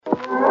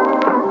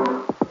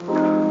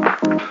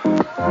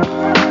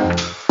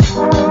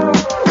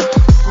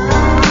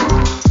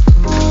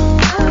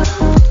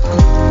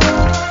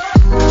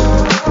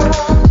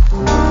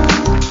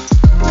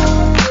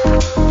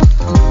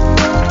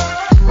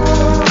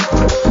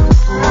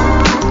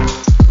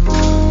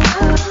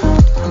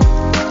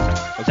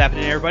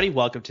everybody?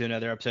 Welcome to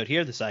another episode here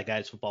of the Side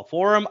Guys Football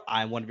Forum.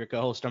 I'm one of your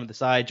co-hosts, Tom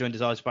Desai, joined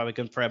as always by my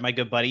good friend, my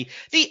good buddy,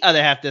 the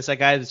other half of the Side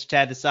Guys, Mr.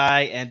 Tad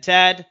Desai. And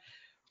Tad,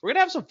 we're going to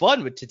have some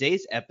fun with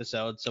today's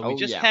episode. So we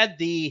just had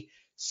the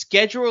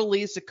schedule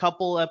release a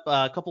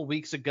couple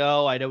weeks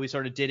ago. I know we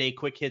sort of did a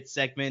quick hit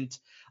segment,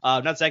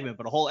 not segment,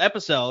 but a whole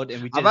episode.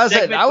 And we did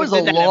that was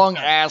a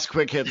long-ass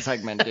quick hit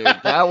segment, dude.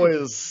 That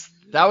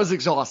was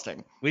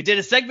exhausting. We did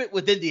a segment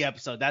within the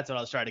episode. That's what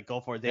I was trying to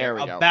go for there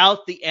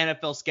about the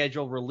NFL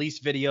schedule release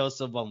videos.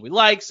 Some of them we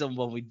liked, some of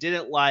them we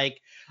didn't like.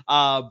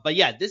 But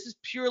yeah, this is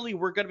purely,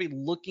 we're going to be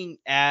looking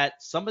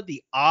at some of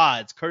the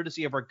odds,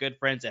 courtesy of our good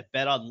friends at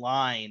Bet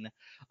Online.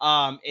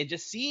 And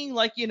just seeing,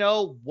 like,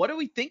 what do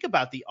we think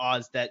about the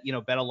odds that,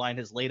 Bet Online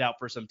has laid out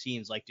for some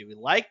teams? Like, do we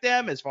like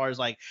them as far as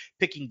like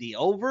picking the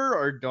over,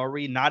 or are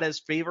we not as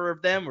favor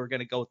of them? We're going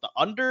to go with the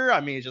under. I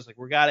mean, it's just like,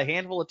 we got a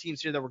handful of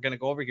teams here that we're going to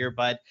go over here,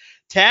 but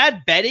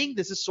Tad, betting,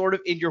 this is sort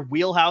of in your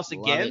wheelhouse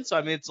again. So,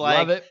 I mean, it's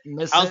like,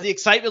 how's the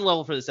excitement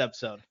level for this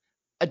episode?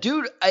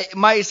 Dude,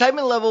 my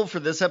excitement level for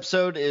this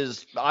episode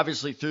is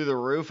obviously through the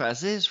roof,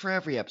 as is for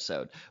every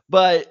episode.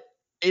 But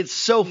it's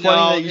so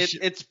funny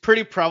it's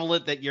pretty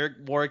prevalent that you're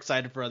more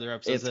excited for other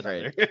episodes than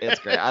others. It's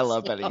great. I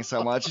love betting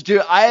so much.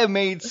 Dude, I have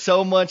made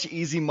so much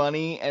easy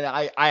money, and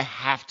I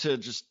have to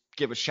just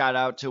give a shout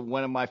out to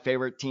one of my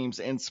favorite teams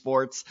in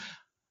sports.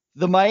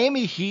 The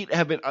Miami Heat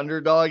have been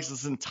underdogs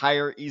this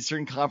entire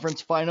Eastern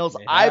Conference Finals.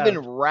 I've been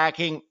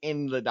racking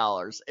in the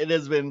dollars. It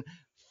has been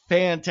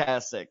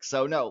fantastic.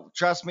 So, no,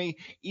 trust me,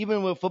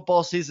 even when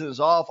football season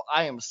is off,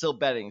 I am still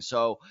betting.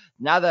 So,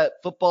 now that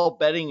football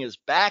betting is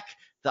back,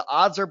 the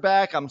odds are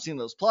back. I'm seeing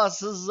those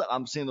pluses.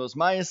 I'm seeing those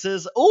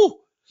minuses.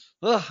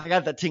 I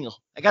got that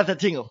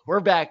tingle. We're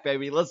back,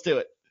 baby. Let's do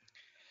it.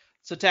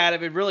 So, Tad, I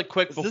mean, really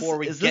quick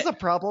Is this a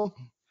problem?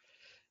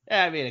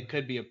 Yeah, I mean, it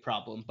could be a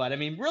problem, but I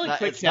mean, really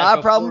quick. It's not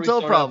a problem till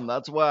a problem.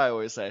 That's what I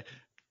always say.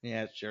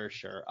 Yeah, sure.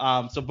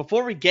 So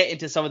before we get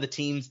into some of the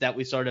teams that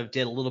we sort of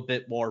did a little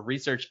bit more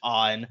research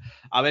on,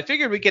 I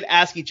figured we could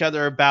ask each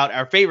other about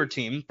our favorite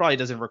team. Probably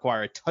doesn't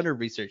require a ton of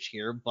research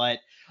here, but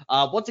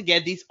once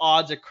again, these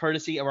odds are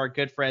courtesy of our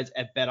good friends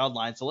at Bet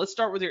Online. So let's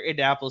start with your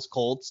Indianapolis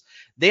Colts.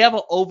 They have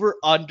an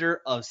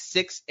over/under of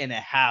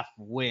 6.5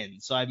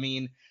 wins. So I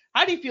mean,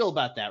 how do you feel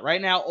about that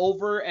right now?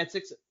 Over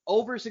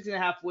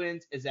 6.5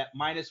 wins is at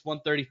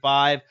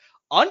 -135.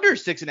 Under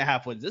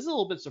 6.5 wins, this is a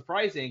little bit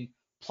surprising,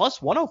 plus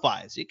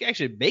 105. So you can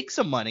actually make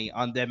some money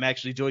on them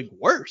actually doing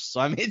worse. So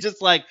I mean,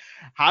 just like,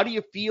 how do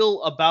you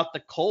feel about the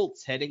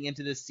Colts heading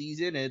into this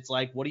season? And it's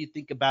like, what do you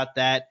think about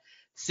that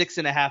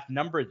 6.5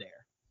 number there?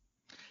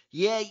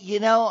 Yeah,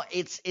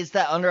 it's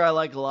that under I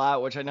like a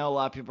lot, which I know a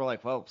lot of people are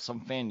like, well, some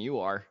fan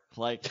you are.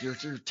 Like, you're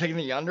taking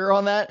the under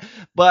on that.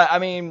 But, I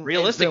mean,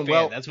 realistic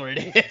fan, that's what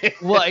it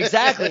is. Well,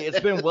 exactly. It's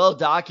been well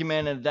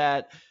documented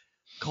that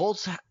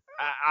Colts,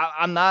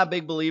 I'm not a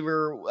big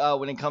believer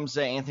when it comes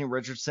to Anthony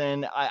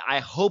Richardson. I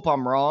hope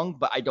I'm wrong,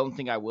 but I don't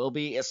think I will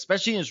be,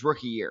 especially in his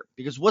rookie year.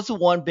 Because what's the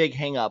one big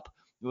hang up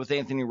with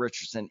Anthony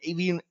Richardson,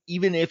 even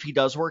if he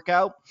does work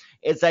out,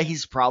 is that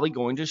he's probably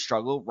going to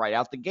struggle right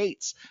out the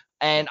gates.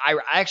 And I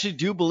actually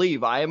do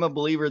believe, I am a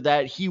believer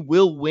that he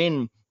will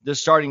win the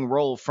starting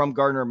role from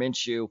Gardner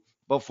Minshew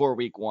before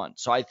week 1.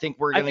 So I think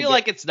we're going to I feel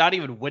like it's not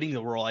even winning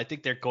the role. I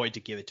think they're going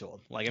to give it to him.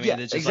 Like, I mean,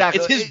 it's just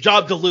exactly. Like, it's his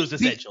job to lose,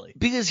 essentially.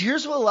 Because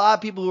here's what a lot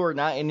of people who are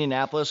not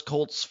Indianapolis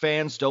Colts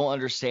fans don't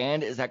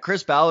understand is that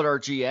Chris Ballard, our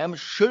GM,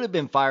 should have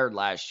been fired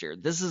last year.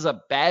 This is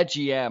a bad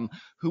GM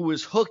who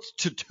was hooked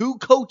to 2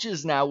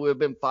 coaches now who have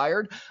been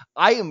fired.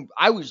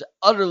 I was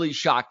utterly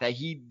shocked that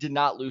he did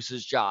not lose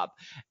his job.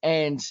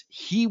 And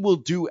he will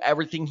do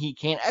everything he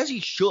can, as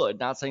he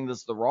should, not saying this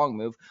is the wrong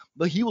move,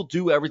 but he will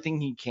do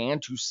everything he can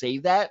to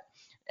save that.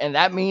 And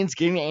that means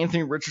getting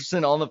Anthony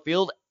Richardson on the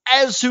field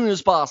as soon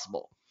as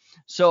possible.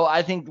 So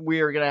I think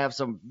we are going to have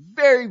some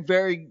very,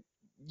 very,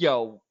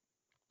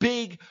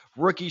 big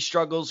rookie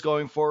struggles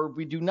going forward.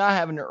 We do not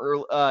have an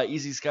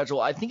easy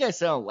schedule. I think I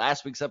said on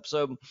last week's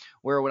episode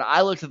where when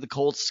I looked at the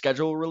Colts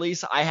schedule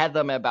release, I had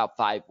them at about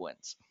 5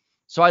 wins.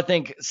 So I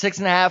think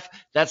 6.5,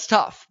 that's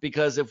tough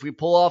because if we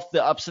pull off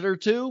the upset or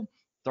 2,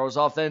 throws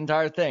off the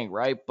entire thing,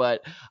 right?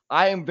 But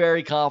I am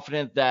very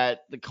confident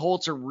that the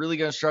Colts are really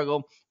going to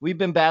struggle. We've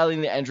been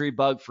battling the injury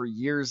bug for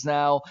years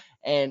now,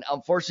 and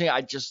unfortunately, I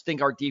just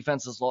think our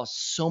defense has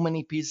lost so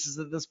many pieces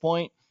at this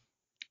point.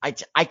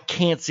 I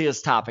can't see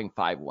us topping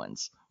 5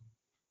 wins.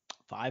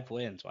 5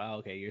 wins. Wow,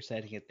 okay, you're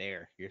setting it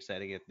there.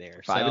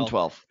 5 and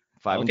 12.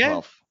 5 and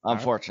 12,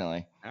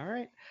 unfortunately. All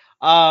right.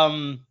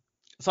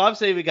 So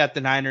obviously we got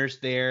the Niners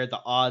there. The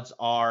odds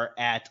are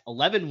at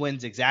 11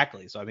 wins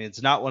exactly. So, I mean,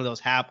 it's not one of those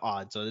half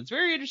odds. So it's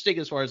very interesting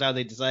as far as how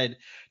they decide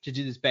to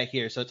do this bet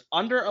here. So it's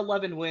under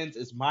 11 wins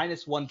is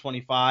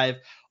 -125.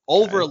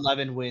 Over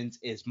 11 wins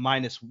is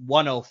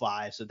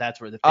 -105. So that's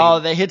where the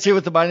they hit you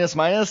with the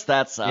minus?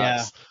 That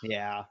sucks.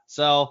 Yeah.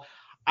 So,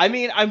 I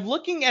mean, I'm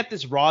looking at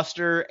this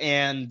roster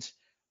and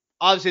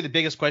obviously the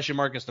biggest question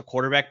mark is the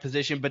quarterback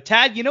position. But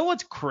Tad, you know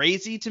what's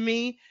crazy to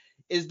me?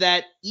 Is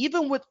that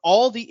even with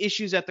all the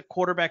issues at the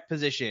quarterback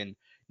position,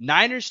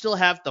 Niners still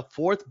have the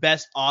 4th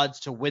best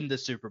odds to win the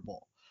Super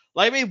Bowl.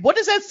 Like, I mean, what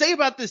does that say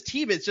about this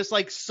team? It's just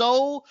like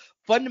so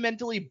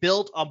fundamentally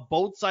built on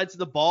both sides of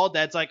the ball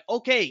that's like,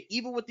 okay,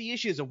 even with the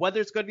issues of whether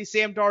it's going to be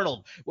Sam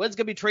Darnold, whether it's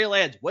going to be Trey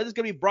Lance, whether it's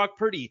going to be Brock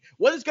Purdy,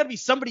 whether it's going to be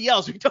somebody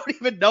else, we don't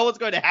even know what's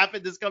going to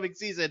happen this coming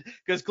season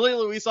because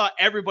clearly we saw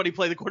everybody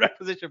play the quarterback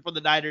position for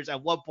the Niners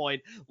at one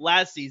point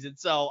last season.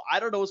 So I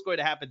don't know what's going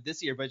to happen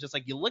this year, but it's just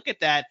like you look at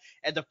that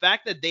and the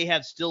fact that they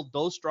have still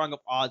those strong of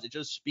odds, it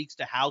just speaks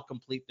to how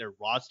complete their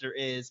roster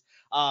is.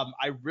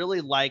 I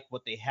really like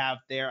what they have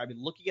there. I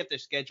mean, looking at their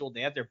schedule,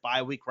 they have their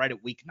bye week right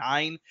at week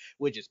 9,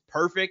 which is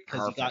perfect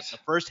because you got the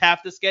first half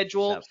of the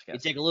schedule. You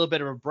take a little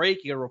bit of a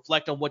break, you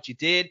reflect on what you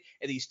did,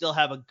 and you still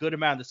have a good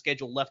amount of the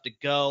schedule left to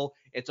go.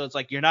 And so it's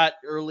like you're not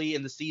early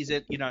in the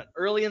season. You're not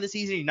early in the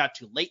season. You're not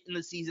too late in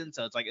the season.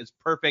 So it's like it's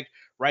perfect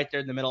right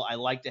there in the middle. I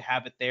like to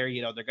have it there.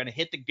 You know, they're going to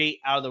hit the gate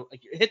out of the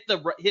hit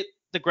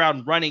the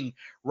ground running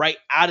right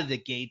out of the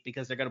gate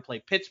because they're going to play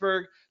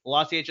Pittsburgh, the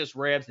Los Angeles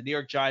Rams, the New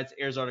York Giants,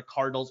 Arizona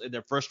Cardinals in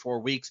their first 4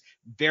 weeks.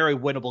 Very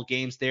winnable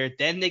games there.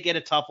 Then they get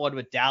a tough one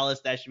with Dallas.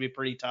 That should be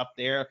pretty tough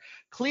there.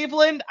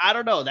 Cleveland, I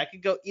don't know. That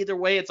could go either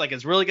way. It's like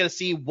it's really going to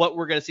see what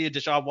we're going to see with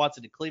Deshaun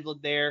Watson in Cleveland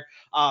there.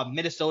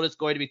 Minnesota's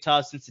going to be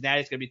tough.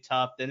 Cincinnati's going to be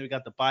tough. Then we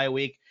got the bye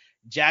week.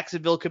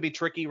 Jacksonville could be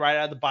tricky right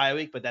out of the bye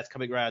week, but that's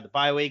coming right out of the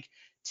bye week.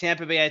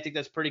 Tampa Bay, I think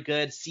that's pretty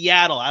good.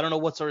 Seattle, I don't know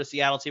what sort of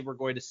Seattle team we're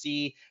going to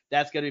see.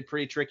 That's going to be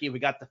pretty tricky. We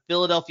got the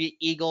Philadelphia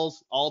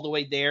Eagles all the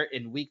way there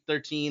in week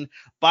 13.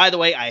 By the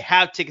way, I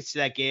have tickets to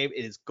that game.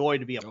 It is going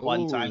to be a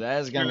fun time.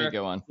 That is going to be a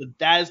good one.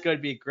 That is going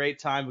to be a great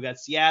time. We got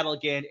Seattle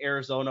again,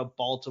 Arizona,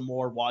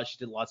 Baltimore,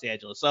 Washington, Los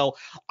Angeles. So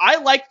I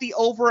like the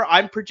over.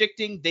 I'm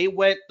predicting they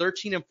went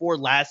 13-4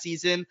 last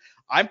season.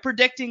 I'm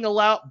predicting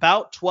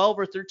about 12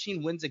 or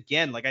 13 wins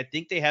again. Like, I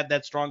think they have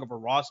that strong of a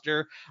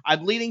roster.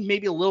 I'm leaning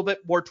maybe a little bit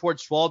more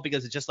towards 12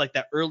 because it's just like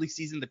that early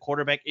season, the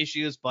quarterback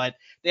issues, but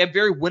they have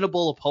very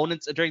winnable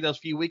opponents during those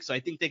few weeks. So I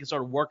think they can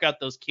sort of work out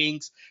those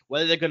kinks,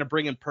 whether they're going to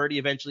bring in Purdy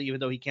eventually,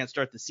 even though he can't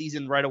start the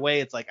season right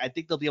away. It's like, I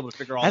think they'll be able to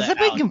figure all that out.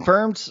 Has it been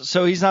confirmed?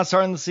 So he's not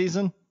starting the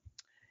season?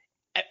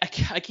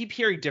 I keep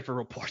hearing different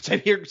reports. I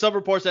hear some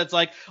reports that's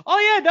like, oh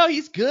yeah, no,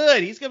 he's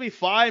good. He's going to be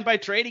fine by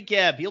training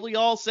camp. He'll be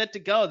all set to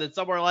go. Then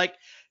some are like,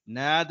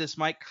 nah, this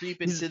might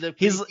creep into the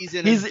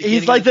preseason.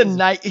 He's like the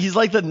night. He's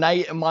like the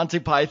night in Monty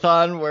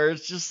Python where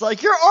it's just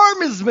like your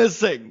arm is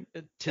missing.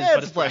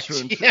 It's flesh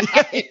wound.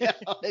 Yeah,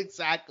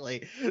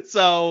 exactly.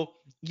 So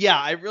yeah,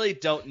 I really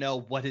don't know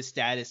what his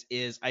status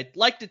is. I'd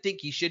like to think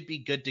he should be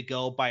good to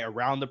go by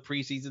around the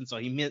preseason. So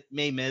he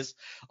may miss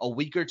a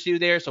week or two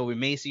there. So we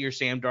may see your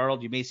Sam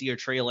Darnold. You may see your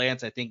Trey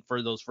Lance, I think,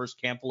 for those first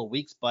handful of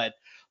weeks. But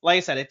like I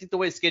said, I think the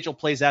way the schedule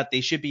plays out,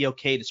 they should be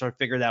okay to sort of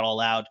figure that all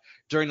out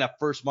during that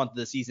first month of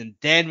the season.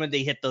 Then when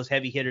they hit those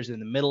heavy hitters in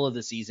the middle of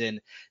the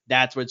season,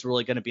 that's when it's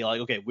really going to be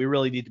like, okay, we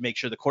really need to make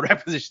sure the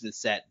quarterback position is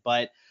set.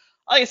 But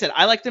like I said,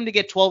 I like them to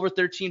get 12 or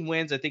 13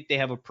 wins. I think they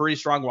have a pretty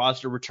strong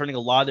roster, returning a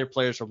lot of their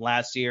players from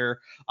last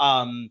year.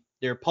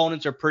 Their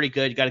opponents are pretty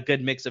good. You got a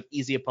good mix of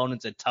easy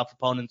opponents and tough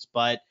opponents.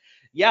 But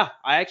yeah,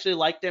 I actually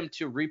like them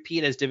to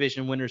repeat as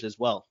division winners as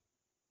well.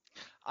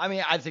 I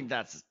mean, I think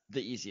that's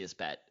the easiest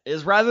bet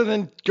is rather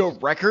than go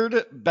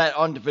record, bet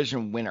on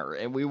division winner.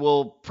 And we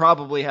will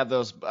probably have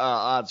those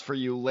odds for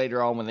you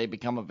later on when they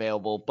become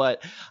available.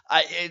 But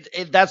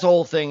that's the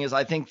whole thing is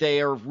I think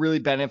they are really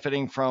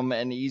benefiting from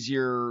an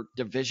easier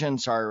division.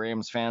 Sorry,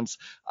 Rams fans.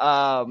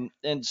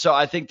 And so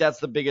I think that's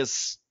the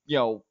biggest,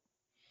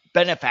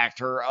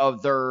 benefactor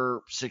of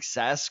their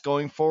success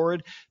going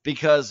forward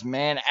because,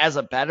 man, as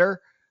a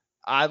bettor,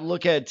 I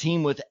look at a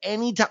team with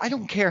any time. I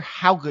don't care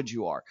how good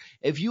you are.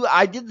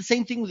 I did the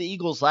same thing with the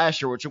Eagles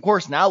last year, which of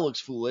course now looks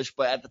foolish,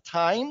 but at the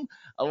time,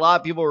 a lot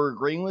of people were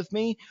agreeing with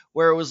me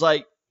where it was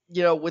like,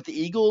 with the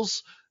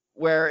Eagles,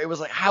 where it was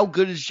like, how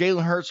good is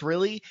Jalen Hurts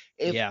really?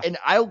 And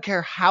I don't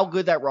care how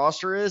good that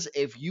roster is.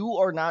 If you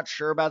are not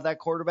sure about that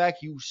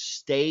quarterback, you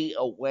stay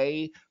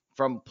away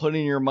from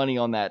putting your money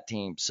on that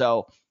team.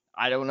 So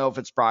I don't know if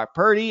it's Brock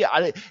Purdy.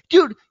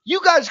 Dude, you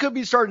guys could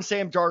be starting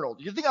Sam Darnold.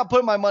 You think I'm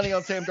putting my money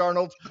on Sam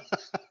Darnold?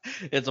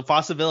 It's a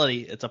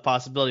possibility.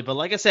 But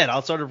like I said,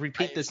 I'll sort of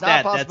repeat this stat.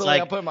 It's not a possibility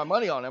I'm putting my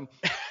money on him.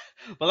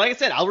 But like I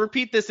said, I'll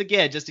repeat this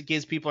again just in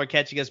case people are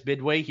catching us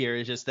midway here.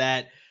 It's just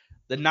that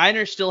the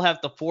Niners still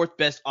have the 4th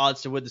best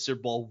odds to win the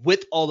Super Bowl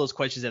with all those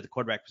questions at the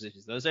quarterback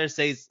positions. Those there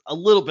says a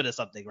little bit of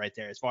something right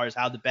there as far as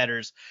how the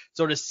bettors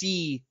sort of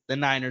see the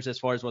Niners as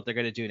far as what they're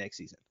going to do next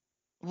season.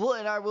 Well,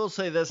 and I will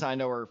say this, I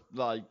know we're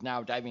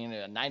now diving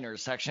into a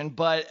Niners section,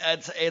 but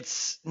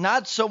it's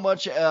not so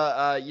much,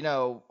 how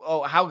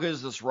good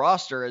is this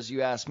roster, as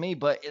you asked me,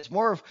 but it's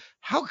more of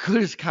how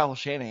good is Kyle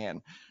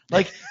Shanahan?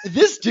 Like,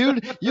 this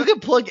dude, you can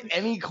plug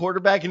any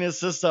quarterback in his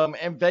system,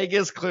 and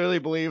Vegas clearly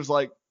believes,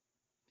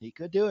 he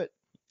could do it.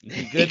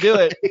 He could do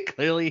it.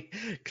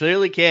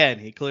 Clearly can.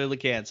 He clearly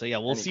can. So, yeah,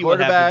 we'll see what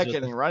happens.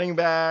 Quarterback and running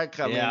back.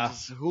 I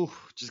mean,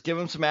 just give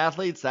him some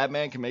athletes. That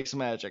man can make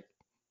some magic.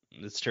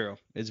 It's true.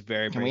 It's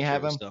very, Can we true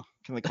have him? Still.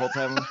 Can the Colts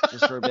have him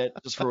just for a bit?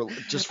 Just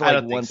for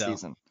like one so.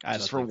 season.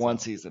 Just for one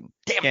so. season.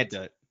 Can't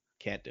do it.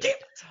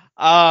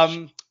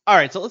 All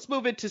right, so let's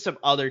move into some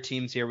other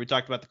teams here. We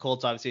talked about the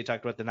Colts, obviously. We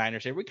talked about the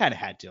Niners here. We kind of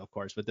had to, of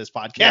course, with this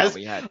podcast. Yeah,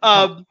 we had.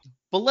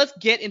 But let's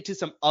get into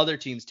some other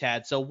teams,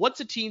 Tad. So, what's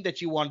a team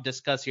that you want to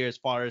discuss here as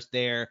far as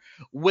their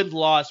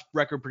win-loss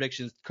record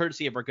predictions,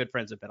 courtesy of our good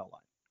friends at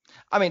BetOnline?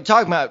 I mean,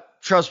 talking about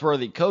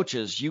trustworthy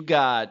coaches, you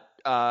got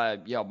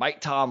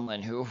Mike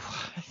Tomlin, who.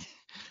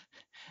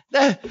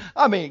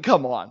 I mean,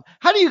 come on.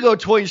 How do you go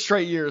 20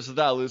 straight years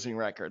without a losing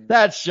record?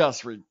 That's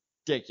just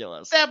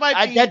ridiculous. That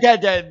might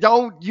be.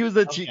 Don't use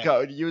the cheat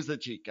code. Use the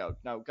cheat code.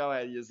 No, go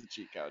ahead. Use the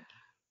cheat code.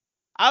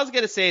 I was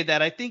going to say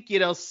that I think,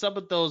 some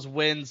of those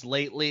wins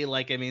lately,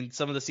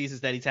 some of the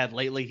seasons that he's had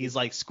lately, he's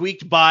like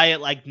squeaked by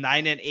at like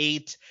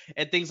 9-8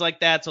 and things like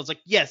that. So it's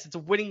like, yes, it's a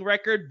winning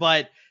record,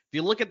 but if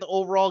you look at the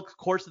overall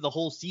course of the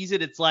whole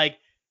season, it's like,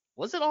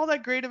 was it all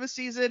that great of a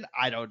season?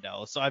 I don't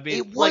know. So, I mean,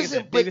 it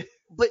wasn't,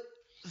 but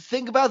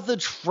think about the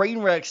train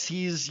wrecks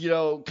he's,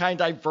 kind of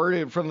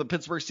diverted from the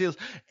Pittsburgh Steelers.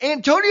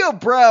 Antonio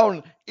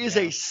Brown is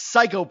a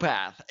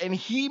psychopath, and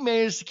he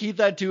managed to keep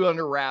that dude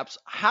under wraps.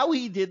 How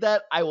he did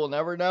that, I will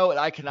never know, and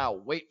I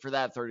cannot wait for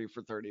that 30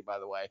 for 30, by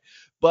the way.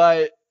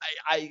 But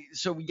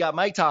so we got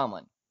Mike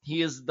Tomlin.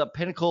 He is the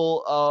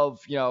pinnacle of,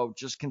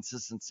 just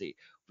consistency.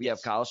 We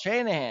have Kyle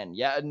Shanahan,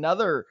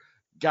 another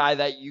guy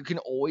that you can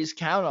always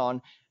count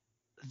on.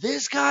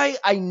 This guy,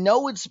 I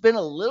know it's been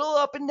a little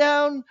up and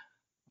down,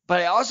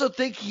 but I also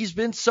think he's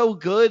been so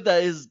good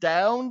that his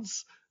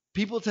downs,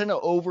 people tend to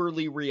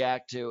overly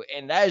react to,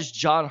 and that is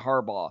John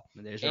Harbaugh.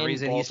 There's a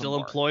reason he's still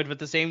employed with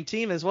the same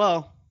team as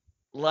well.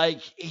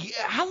 Like,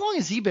 how long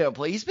has he been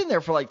employed? He's been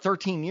there for like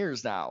 13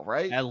 years now,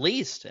 right? At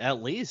least.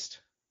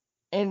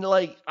 And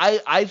like,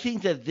 I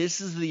think that this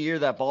is the year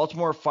that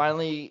Baltimore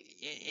finally,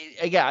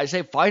 again, I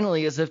say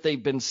finally as if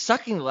they've been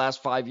sucking the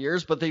last 5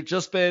 years, but they've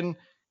just been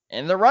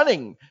in the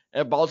running.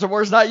 And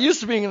Baltimore's not used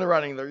to being in the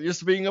running. They're used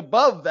to being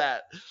above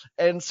that.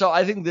 And so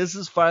I think this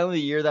is finally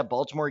the year that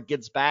Baltimore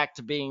gets back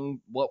to being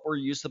what we're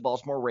used to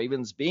Baltimore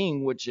Ravens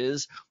being, which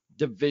is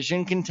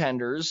division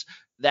contenders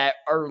that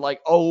are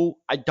like, oh,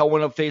 I don't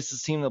want to face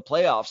this team in the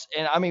playoffs.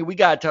 And I mean, we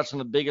got to touch on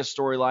the biggest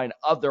storyline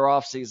of their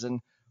offseason,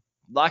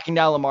 locking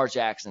down Lamar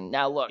Jackson.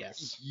 Now, look,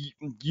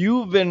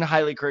 you've been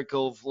highly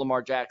critical of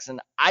Lamar Jackson.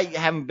 I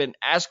haven't been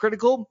as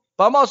critical,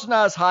 but I'm also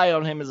not as high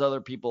on him as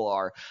other people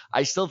are.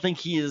 I still think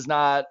he is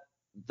not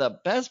the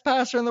best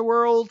passer in the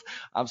world.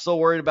 I'm still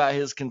worried about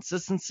his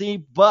consistency,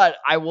 but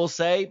I will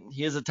say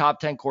he is a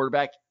top 10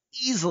 quarterback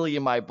easily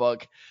in my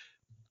book.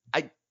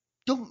 I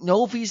don't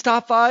know if he's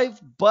top 5,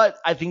 but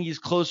I think he's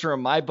closer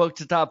in my book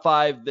to top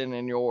 5 than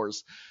in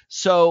yours.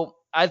 So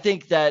I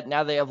think that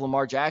now they have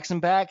Lamar Jackson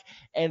back,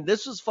 and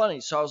this was funny.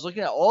 So I was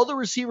looking at all the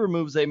receiver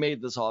moves they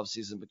made this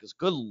offseason because,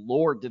 good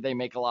Lord, did they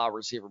make a lot of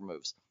receiver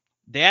moves.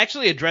 They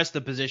actually addressed the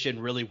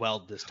position really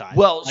well this time.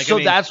 Well,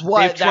 that's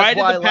why I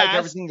like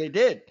everything they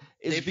did.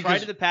 They've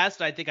tried in the past,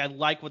 and I think I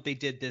like what they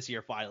did this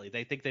year finally.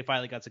 They think they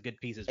finally got some good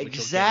pieces.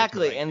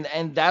 Exactly,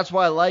 and that's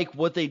why I like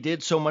what they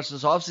did so much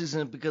this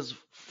offseason because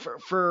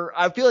for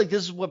I feel like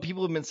this is what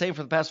people have been saying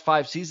for the past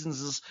 5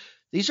 seasons is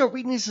these are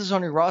weaknesses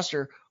on your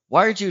roster.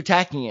 Why aren't you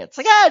attacking it? It's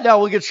like, no,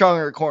 we'll get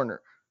stronger at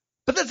corner.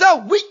 But that's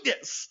not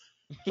weakness.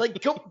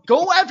 Like,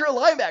 go after a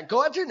linebacker.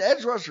 Go after an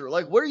edge rusher.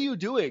 Like, what are you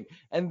doing?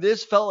 And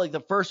this felt like the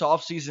first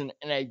offseason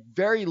in a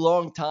very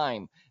long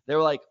time. They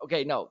were like,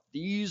 okay, no,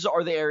 these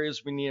are the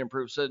areas we need to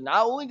improve. So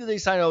not only did they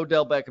sign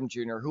Odell Beckham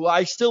Jr., who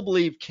I still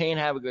believe can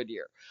have a good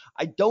year.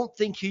 I don't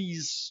think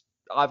he's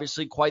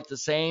obviously quite the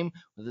same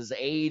with his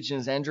age and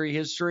his injury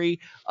history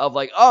of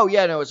like, oh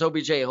yeah, no, it's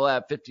OBJ. He'll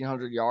have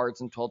 1,500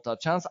 yards and 12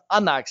 touchdowns.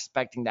 I'm not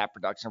expecting that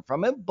production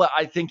from him, but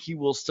I think he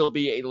will still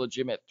be a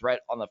legitimate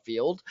threat on the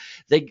field.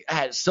 They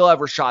still have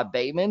Rashad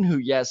Bateman, who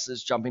yes,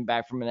 is jumping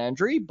back from an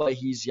injury, but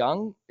he's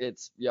young.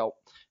 It's,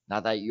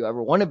 not that you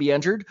ever want to be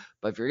injured,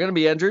 but if you're going to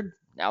be injured,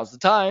 now's the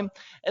time.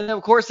 And then,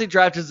 of course, they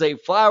drafted Zay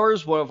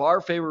Flowers, one of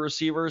our favorite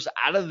receivers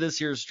out of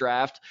this year's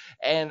draft.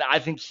 And I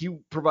think he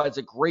provides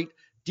a great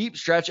deep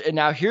stretch. And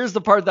now here's the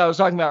part that I was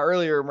talking about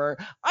earlier, Mer.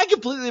 I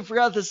completely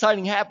forgot this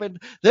signing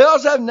happened. They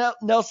also have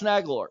Nelson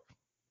Aguilar.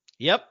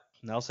 Yep.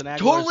 Nelson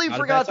Aguilar. Totally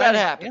forgot that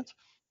happened.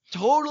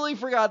 Yeah. Totally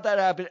forgot that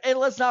happened. And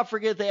let's not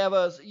forget they have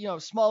a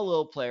small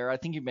little player. I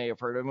think you may have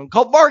heard of him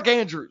called Mark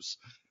Andrews.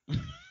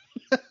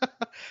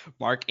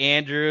 Mark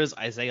Andrews,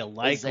 Isaiah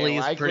Likely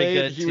is pretty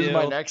good too. He was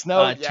my next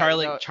note.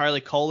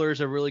 Charlie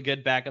Kohler's a really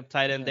good backup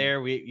tight end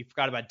there. You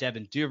forgot about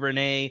Devin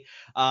Duvernay.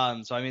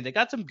 So I mean, they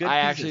got some good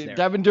pieces there.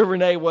 Devin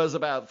Duvernay was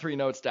about 3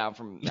 notes down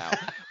from now.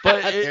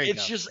 But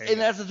it's just, and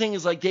that's the thing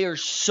is like they are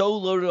so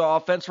loaded on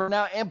offense right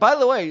now. And by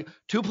the way,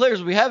 2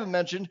 players we haven't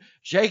mentioned,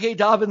 J.K.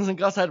 Dobbins and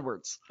Gus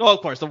Edwards. Oh,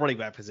 of course, the running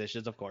back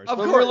positions, of course.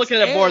 We're looking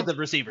at more of the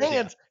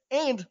receivers.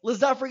 And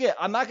let's not forget,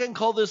 I'm not going to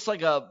call this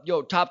like a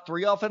top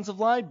 3 offensive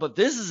line, but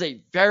this is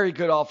a very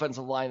good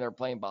offensive line they're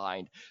playing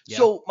behind. Yeah.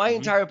 So my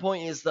entire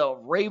point is the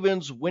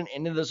Ravens went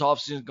into this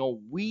offseason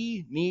going,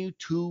 we need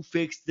to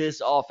fix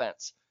this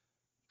offense.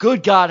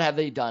 Good God, have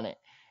they done it.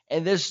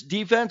 And this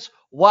defense,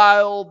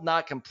 while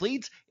not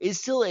complete, is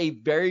still a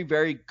very,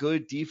 very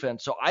good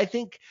defense. So I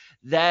think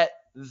that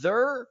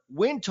their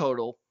win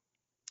total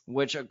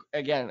which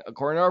again,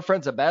 according to our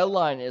friends at Battle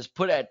Line, is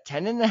put at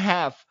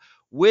 10.5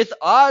 with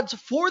odds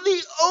for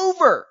the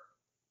over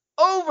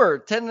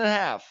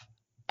 10.5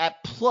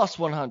 at plus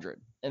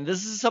 100. And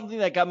this is something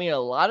that got me in a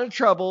lot of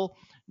trouble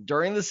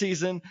during the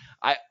season.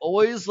 I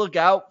always look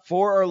out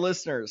for our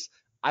listeners.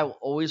 I will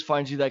always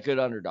find you that good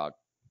underdog.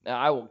 And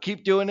I will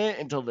keep doing it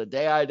until the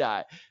day I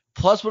die.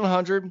 Plus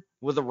 100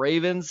 with the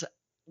Ravens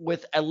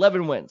with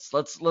 11 wins.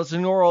 Let's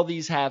ignore all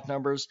these half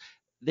numbers.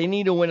 They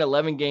need to win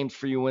 11 games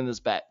for you to win this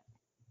bet.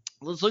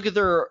 Let's look at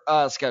their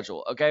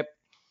schedule, okay?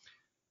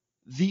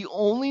 The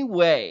only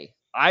way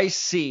I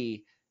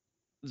see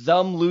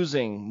them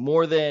losing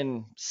more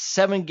than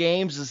 7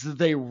 games is that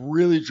they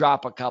really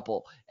drop a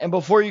couple. And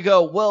before you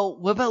go, well,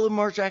 what about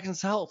Lamar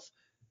Jackson's health?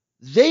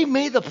 They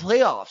made the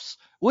playoffs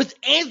with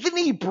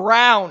Anthony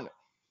Brown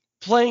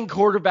playing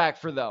quarterback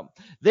for them.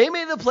 They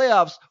made the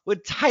playoffs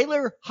with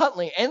Tyler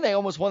Huntley, and they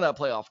almost won that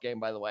playoff game,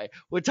 by the way,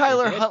 with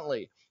Tyler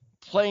Huntley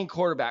playing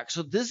quarterback.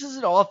 So this is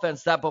an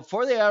offense that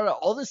before they had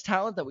all this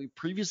talent that we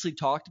previously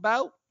talked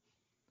about,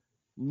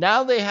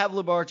 now they have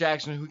Lamar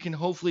Jackson who can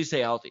hopefully stay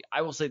healthy.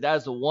 I will say that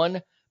is the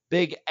one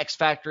big X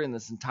factor in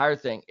this entire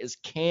thing is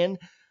can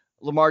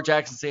Lamar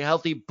Jackson stay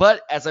healthy?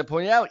 But as I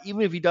pointed out,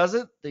 even if he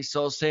doesn't, they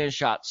still stay in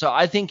shot. So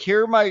I think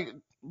here are my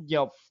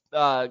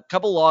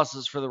couple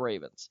losses for the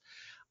Ravens.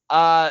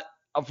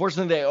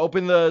 Unfortunately, they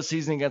opened the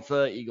season against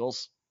the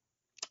Eagles.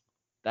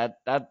 That's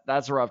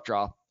a rough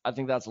draw. I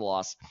think that's a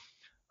loss.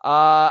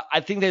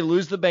 I think they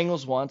lose the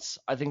Bengals once.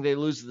 I think they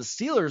lose the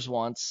Steelers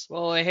once.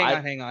 Well,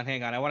 hang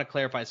on. I want to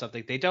clarify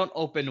something. They don't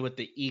open with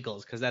the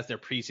Eagles because that's their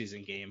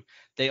preseason game.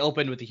 They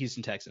open with the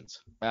Houston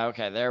Texans.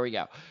 Okay, there we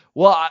go.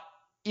 Well,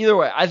 either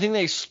way, I think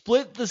they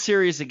split the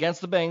series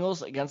against the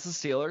Bengals, against the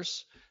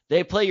Steelers.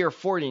 They play your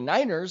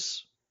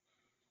 49ers.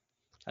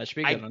 That should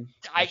be a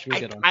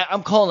good one.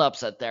 I'm calling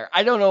upset there.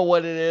 I don't know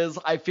what it is.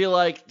 I feel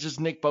like just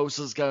Nick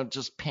Bosa's going to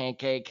just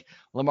pancake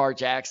Lamar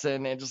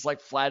Jackson and just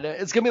like flatten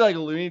it. It's going to be like a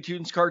Looney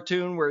Tunes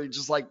cartoon where he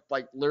just like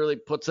literally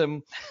puts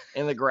him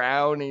in the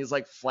ground and he's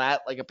like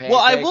flat like a pancake.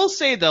 Well, I will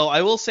say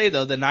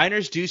though, the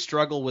Niners do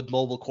struggle with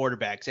mobile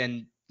quarterbacks,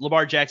 and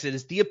Lamar Jackson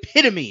is the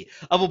epitome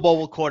of a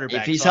mobile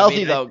quarterback. If he's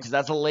healthy, though, because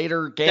that's a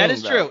later game. That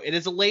is true. It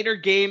is a later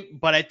game,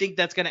 but I think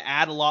that's going to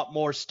add a lot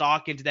more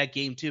stock into that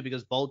game, too,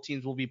 because both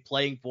teams will be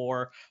playing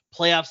for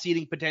playoff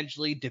seeding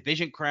potentially,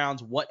 division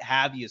crowns, what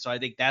have you. So I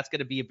think that's going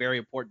to be a very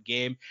important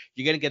game.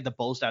 You're going to get the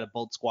most out of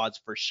both squads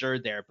for sure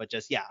there. But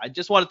I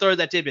just want to throw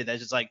that tidbit.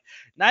 That's just like,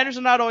 Niners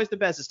are not always the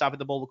best at stopping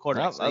the mobile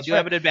quarterbacks. No, they do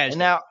have an advantage. And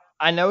now,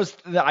 I know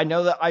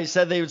that I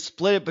said they would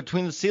split it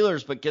between the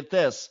Steelers, but get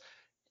this.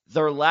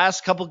 Their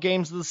last couple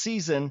games of the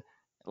season,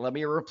 let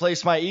me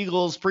replace my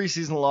Eagles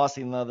preseason loss,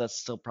 even though that's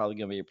still probably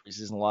going to be a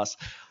preseason loss,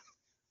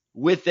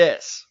 with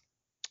this.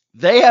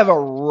 They have a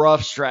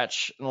rough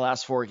stretch in the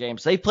last 4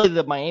 games. They played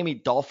the Miami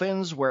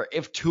Dolphins, where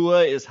if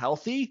Tua is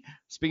healthy,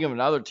 speaking of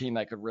another team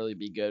that could really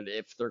be good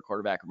if their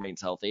quarterback remains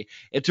healthy,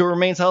 if Tua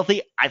remains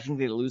healthy, I think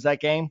they lose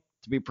that game,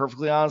 to be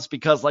perfectly honest,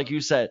 because like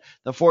you said,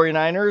 the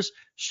 49ers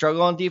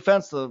struggle on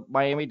defense. The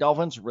Miami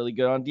Dolphins really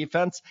good on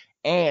defense.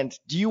 And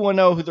do you want to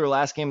know who their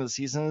last game of the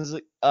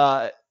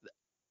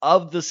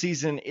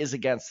season is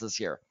against this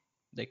year?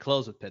 They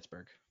close with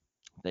Pittsburgh.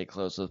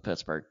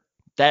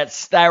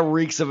 That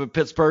reeks of a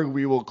Pittsburgh.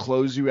 We will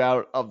close you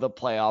out of the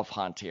playoff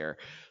hunt here.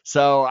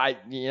 So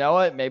you know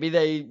what? Maybe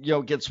they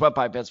get swept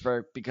by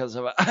Pittsburgh because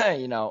of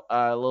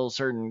a little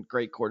certain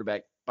great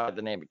quarterback by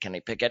the name of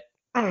Kenny Pickett.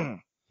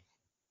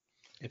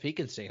 If he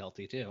can stay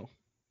healthy too,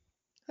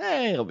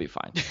 he'll be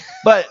fine.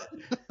 But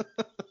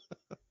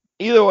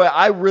either way,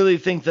 I really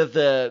think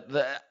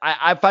that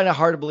I find it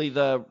hard to believe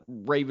the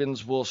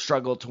Ravens will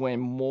struggle to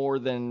win more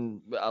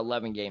than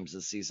 11 games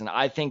this season.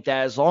 I think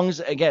that as long as,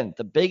 again,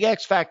 the big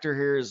X factor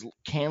here is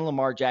can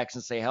Lamar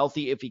Jackson stay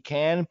healthy? If he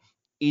can,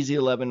 easy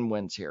 11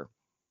 wins here.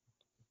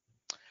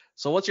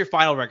 So what's your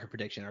final record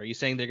prediction? Are you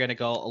saying they're going to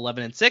go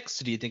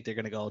 11-6? Do you think they're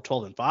going to go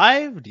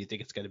 12-5? Do you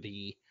think it's going to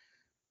be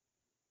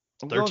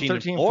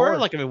 13-4?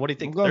 Like, I mean, what do you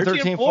think?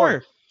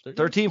 13-4.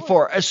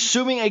 13-4,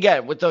 assuming,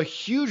 again, with the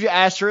huge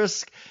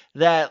asterisk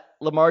that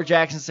Lamar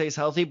Jackson stays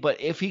healthy, but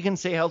if he can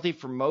stay healthy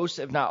for most,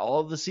 if not all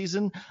of the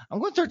season, I'm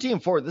going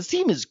 13-4. This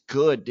team is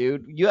good,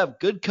 dude. You have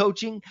good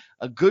coaching,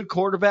 a good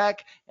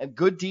quarterback, a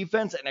good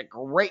defense, and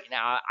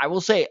I will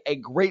say, a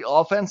great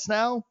offense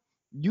now.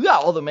 You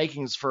got all the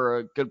makings for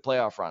a good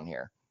playoff run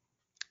here.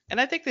 And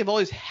I think they've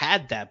always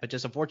had that, but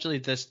just unfortunately,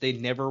 they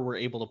never were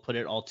able to put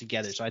it all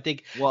together. So I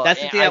think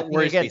that's the thing that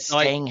worries me.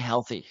 Staying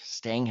healthy.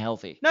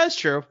 No,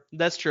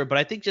 that's true. But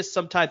I think just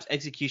sometimes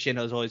execution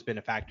has always been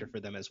a factor for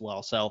them as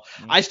well. So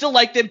I still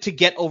like them to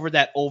get over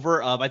that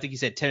over of, I think you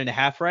said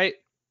 10.5, right?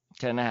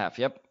 10.5,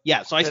 yep.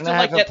 Yeah, so I still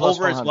like that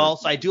over 100. As well.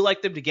 So I do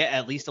like them to get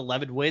at least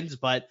 11 wins,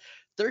 but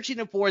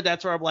 13-4,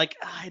 that's where I'm like,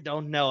 I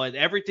don't know. And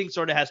everything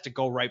sort of has to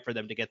go right for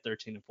them to get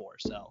 13-4.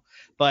 So,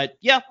 but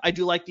yeah, I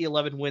do like the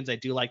 11 wins. I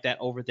do like that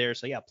over there.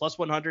 So yeah, plus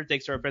 100.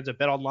 Thanks to our friends at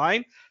Bet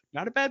Online.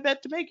 Not a bad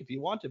bet to make if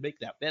you want to make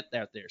that bet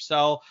out there.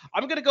 So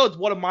I'm going to go with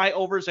one of my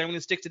overs. I'm going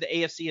to stick to the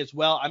AFC as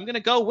well. I'm going to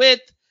go with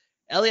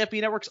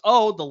LAFB Networks,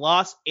 the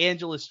Los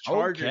Angeles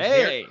Chargers. Okay.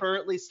 They're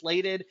currently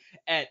slated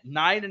at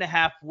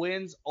 9.5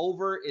 wins.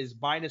 Over is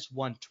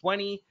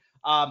 -120.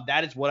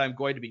 That is what I'm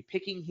going to be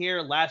picking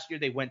here. Last year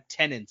they went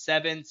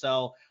 10-7,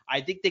 so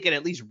I think they can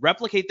at least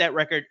replicate that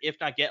record, if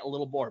not get a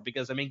little more.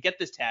 Because I mean, get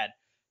this, Tad.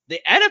 The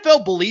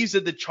NFL believes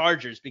in the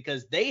Chargers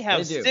because they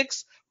have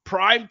 6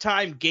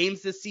 primetime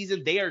games this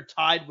season. They are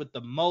tied with the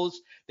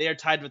most. They are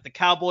tied with the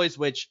Cowboys,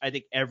 which I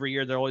think every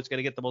year they're always going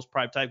to get the most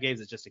primetime games.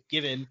 It's just a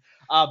given.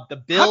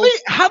 The Bills.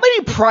 How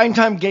many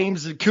primetime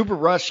games did Cooper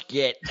Rush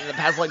get in the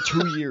past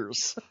 2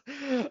 years?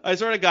 I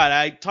swear to God,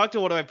 I talked to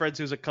one of my friends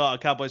who's a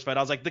Cowboys fan.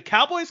 I was like, the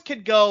Cowboys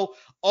could go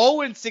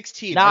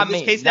 0-16. Not in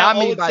this me. case, not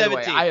now me, by 0-17. the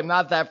way. I am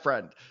not that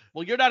friend.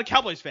 Well, you're not a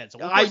Cowboys fan, so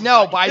I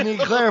know, but I need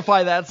to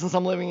clarify that since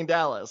I'm living in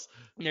Dallas.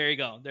 There you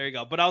go.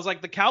 But I was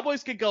like, the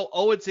Cowboys could go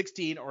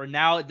 0-16, or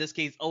now in this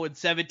case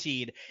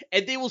 0-17,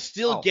 and they will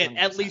still get 100%.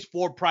 at least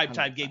 4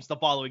 primetime 100%. games the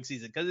following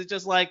season, because it's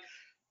just like,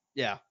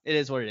 yeah, it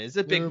is what it is.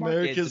 It's a big market.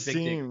 America's It's a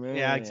big team, thing. man.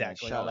 Yeah,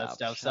 exactly. All that Shut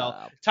stuff. So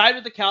up. tied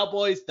with the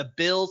Cowboys, the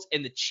Bills,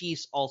 and the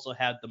Chiefs also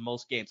have the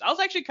most games. I was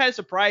actually kind of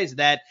surprised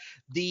that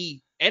the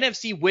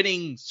NFC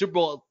winning Super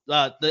Bowl,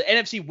 the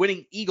NFC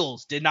winning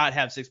Eagles did not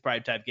have 6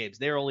 primetime games.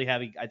 They're only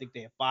having, I think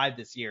they have 5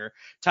 this year,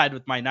 tied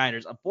with my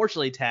Niners.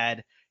 Unfortunately,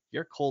 Tad,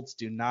 your Colts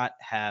do not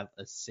have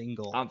a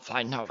single. I'm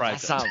fine. No,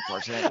 that's not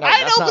unfortunate. No,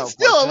 I know, but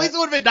still, at least it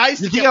would have been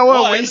nice You to think get I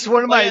want one. to waste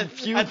one of my Like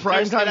few a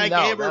Thursday primetime night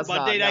no, game or that's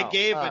Monday not, night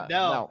game? But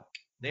no.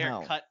 They're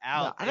no. cut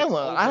out. No, I don't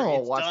want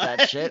to watch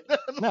that shit.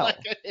 No.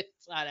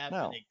 It's not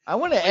happening. No. I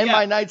want to end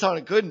my nights on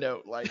a good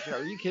note.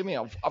 Are you kidding me?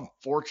 I'm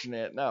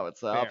fortunate. No,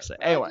 it's the opposite.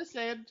 Anyway.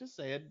 Just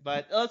saying.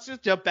 But let's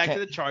just jump back to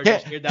the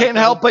Chargers here. Can't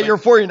help but your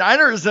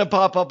 49ers didn't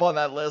pop up on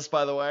that list,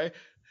 by the way.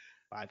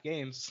 5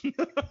 games.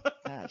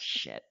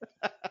 Shit.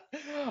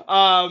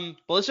 But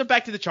let's jump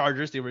back to the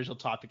Chargers, the original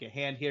topic at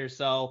hand here.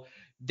 So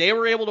they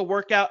were able to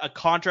work out a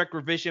contract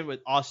revision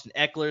with Austin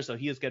Eckler, so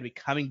he is going to be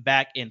coming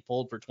back in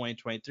fold for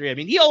 2023. I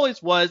mean, he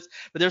always was,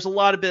 but there's a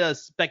lot of bit of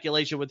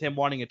speculation with him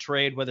wanting a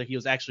trade, whether he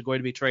was actually going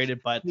to be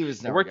traded, but he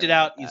worked it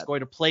out. He's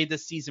going to play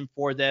this season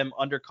for them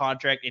under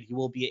contract, and he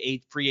will be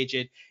a free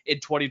agent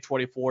in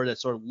 2024.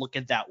 That's sort of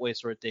looking that way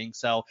sort of thing.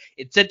 So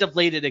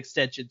incentive-laden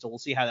extension, so we'll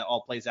see how that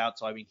all plays out.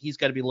 So, I mean, he's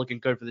going to be looking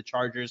good for the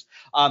Chargers.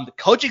 The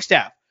coaching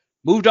staff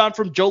moved on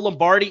from Joe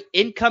Lombardi.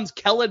 In comes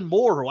Kellen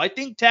Moore, who I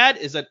think, Tad,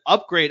 is an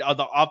upgrade on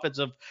the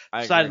offensive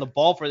side of the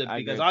ball for them.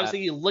 Because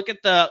obviously you look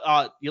at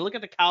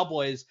the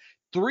Cowboys,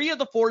 3 of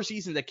the 4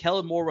 seasons that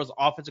Kellen Moore was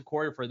offensive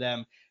coordinator for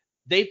them,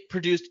 they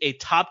produced a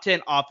top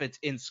 10 offense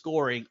in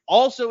scoring,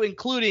 also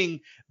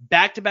including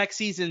back-to-back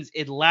seasons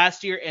in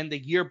last year and the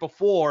year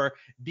before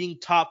being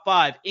top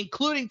 5,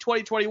 including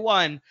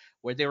 2021,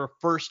 where they were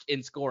first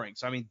in scoring.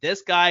 So, I mean,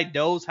 this guy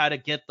knows how to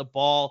get the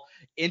ball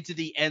into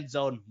the end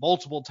zone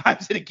multiple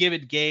times in a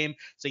given game.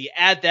 So you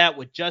add that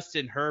with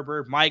Justin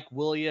Herbert, Mike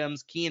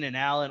Williams, Keenan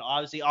Allen,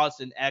 obviously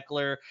Austin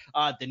Eckler.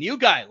 The new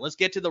guy, let's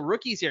get to the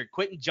rookies here.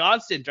 Quentin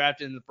Johnston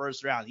drafted in the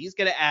first round. He's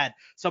going to add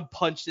some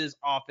punch to this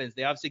offense.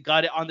 They obviously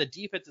got it on the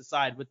defensive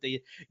side with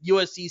the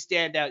USC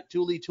standout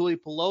Tuli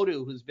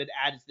Pelotu, who's been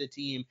added to the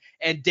team,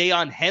 and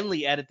Deion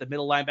Henley added the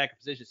middle linebacker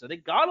position. So they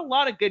got a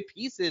lot of good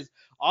pieces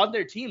on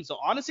their team. So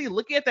honestly,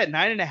 looking at that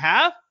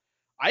 9.5,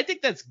 I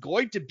think that's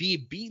going to be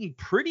beaten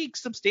pretty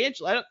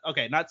substantially.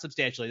 Not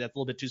substantially. That's a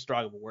little bit too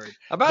strong of a word.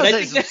 I'm about to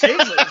say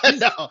substantially.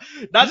 No,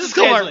 not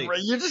substantially.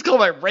 You just called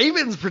my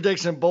Ravens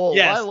prediction bold.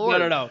 Yes. My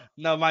Lord.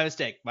 No, my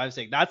mistake.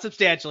 Not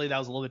substantially. That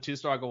was a little bit too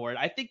strong of a word.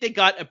 I think they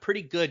got a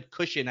pretty good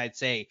cushion, I'd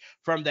say,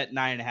 from that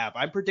 9.5.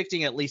 I'm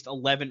predicting at least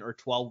 11 or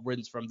 12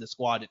 wins from the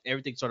squad if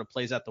everything sort of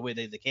plays out the way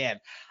they can.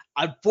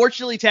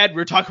 Unfortunately, Tad, we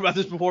were talking about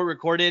this before we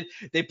recorded.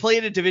 They play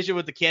in a division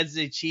with the Kansas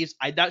City Chiefs.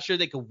 I'm not sure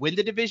they could win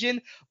the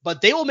division, but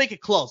they will make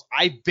it close.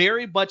 I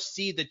very much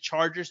see the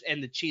Chargers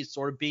and the Chiefs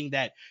sort of being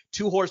that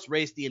 2-horse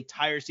race the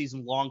entire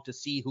season long to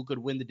see who could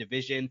win the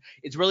division.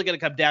 It's really going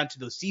to come down to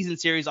those season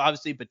series,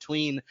 obviously,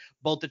 between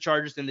both the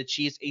Chargers and the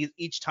Chiefs.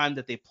 Each time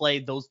that they play,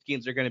 those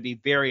games are going to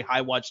be very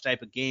high-watch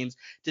type of games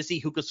to see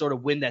who could sort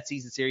of win that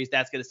season series.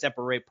 That's going to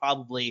separate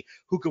probably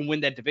who can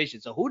win that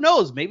division. So who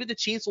knows? Maybe the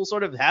Chiefs will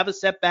sort of have a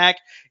setback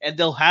and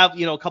they'll have,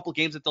 a couple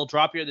games that they'll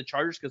drop here. The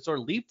Chargers can sort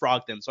of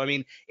leapfrog them. So, I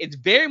mean, it's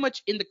very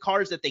much in the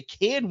cards that they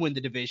can win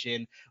the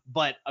division,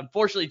 but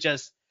unfortunately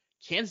just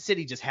Kansas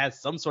City just has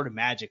some sort of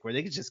magic where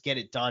they can just get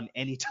it done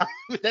anytime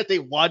that they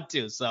want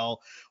to. So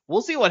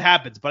we'll see what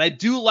happens. But I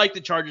do like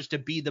the Chargers to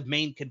be the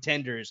main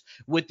contenders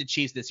with the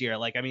Chiefs this year.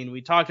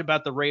 We talked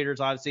about the Raiders.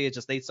 Obviously, it's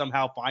just they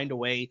somehow find a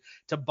way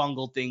to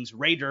bungle things.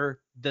 Raider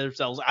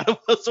themselves out of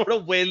a sort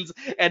of wins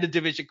and a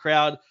division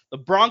crowd. The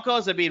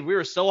Broncos, we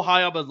were so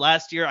high on them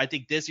last year. I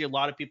think this year a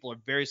lot of people are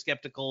very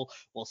skeptical.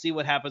 We'll see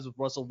what happens with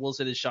Russell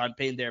Wilson and Sean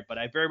Payton there. But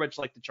I very much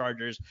like the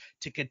Chargers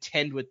to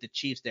contend with the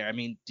Chiefs there.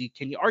 Can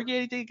you argue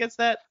anything against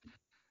that?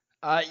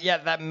 Yeah,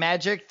 that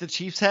magic the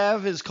Chiefs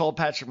have is called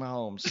Patrick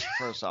Mahomes.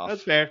 First off,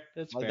 That's fair.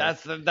 That's like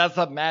fair. that's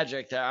the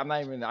magic. I'm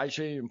not even. I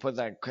shouldn't even put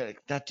that.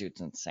 That dude's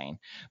insane.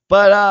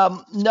 But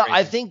It's no,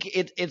 I crazy. think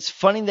it's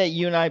funny that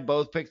you and I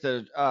both picked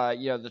the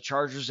the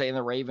Chargers and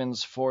the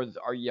Ravens for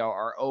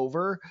our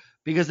over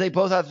because they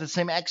both have the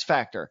same X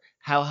factor.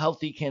 How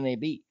healthy can they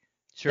be?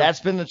 Sure. That's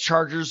been the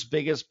Chargers'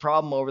 biggest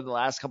problem over the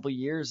last couple of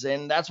years,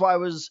 and that's why I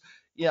was.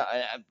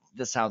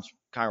 This sounds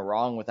kind of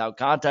wrong without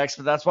context,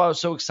 but that's why I was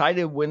so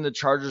excited when the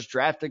Chargers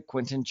drafted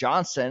Quentin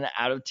Johnston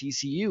out of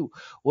TCU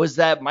was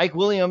that Mike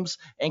Williams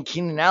and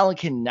Keenan Allen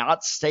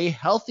cannot stay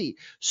healthy.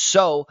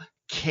 So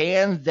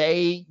can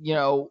they,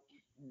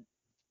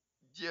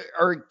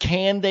 or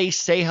can they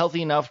stay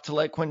healthy enough to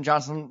let Quentin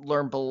Johnson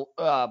learn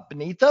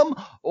beneath them?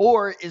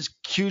 Or is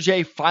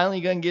QJ finally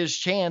going to get his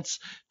chance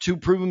to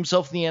prove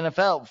himself in the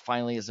NFL?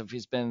 Finally, as if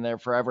he's been there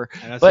forever.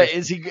 But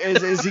is he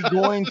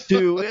going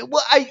to?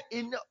 Well,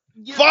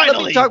 finally,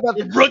 let me talk about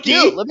rookie.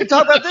 Let me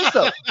talk about this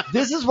though.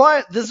 This is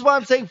why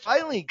I'm saying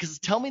finally, because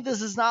tell me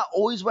this is not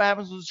always what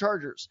happens with the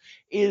Chargers.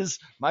 Is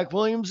Mike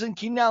Williams and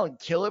Keenan Allen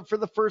kill it for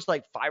the first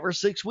like 5 or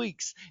 6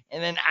 weeks,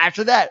 and then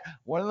after that,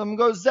 one of them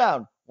goes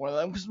down. One of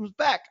them comes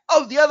back.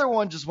 Oh, the other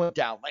one just went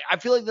down. Like I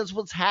feel like that's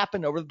what's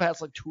happened over the past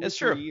like 2 or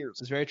 3 years.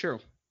 It's very true.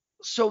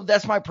 So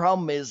that's my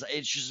problem. Is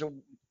it's just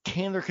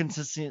can their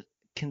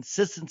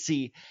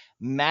consistency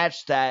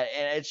match that?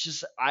 And it's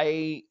just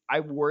I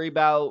worry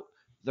about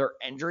their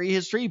injury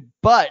history,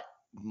 but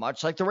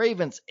much like the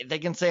Ravens, if they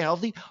can stay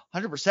healthy,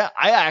 100%.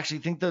 I actually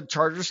think the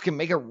Chargers can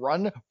make a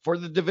run for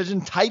the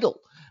division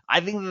title. I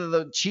think that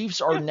the Chiefs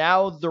are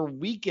now the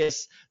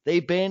weakest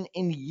they've been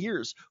in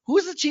years. Who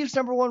is the Chiefs'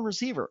 number one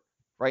receiver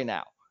right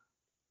now?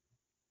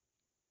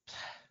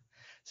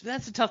 So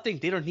that's a tough thing.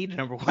 They don't need a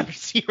number one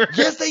receiver.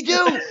 Yes, they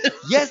do.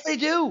 Yes, they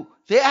do.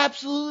 They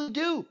absolutely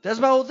do. That's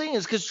my whole thing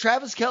is because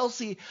Travis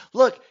Kelce,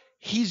 look,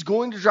 he's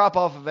going to drop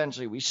off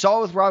eventually. We saw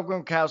it with Rob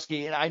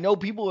Gronkowski, and I know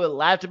people would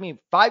laugh at me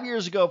 5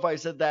 years ago if I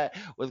said that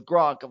with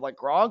Gronk. I'm like,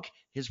 Gronk,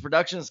 his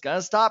production is going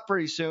to stop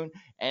pretty soon,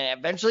 and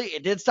eventually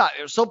it did stop.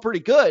 It was still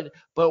pretty good,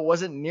 but it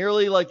wasn't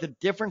nearly like the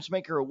difference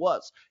maker it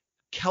was.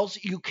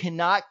 Kelce, you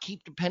cannot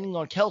keep depending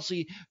on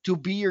Kelce to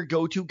be your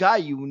go-to guy.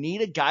 You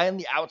need a guy on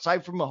the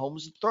outside for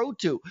Mahomes to throw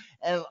to.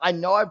 And I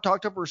know I've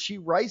talked up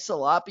Rashee Rice a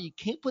lot, but you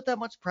can't put that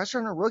much pressure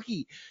on a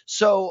rookie.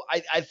 So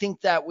I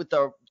think that with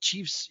the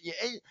Chiefs,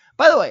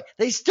 by the way,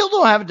 they still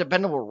don't have a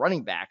dependable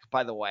running back,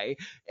 by the way.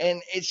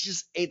 And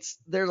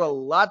there's a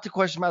lot to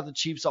question about the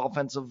Chiefs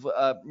offensive,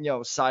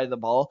 side of the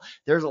ball.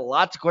 There's a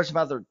lot to question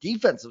about their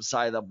defensive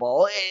side of the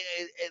ball.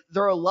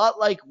 They're a lot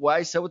like what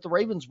I said with the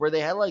Ravens, where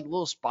they had like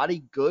little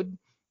spotty good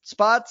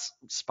spots.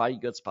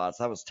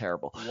 That was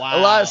terrible. Wow. A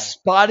lot of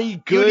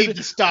spotty good. You need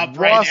to stop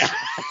right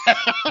now.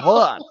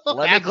 Hold on.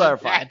 Let me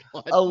clarify.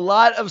 A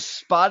lot of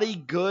spotty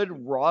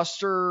good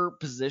roster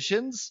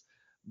positions,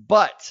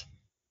 but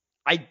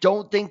I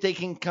don't think they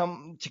can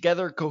come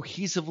together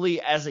cohesively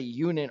as a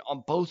unit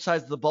on both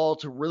sides of the ball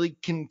to really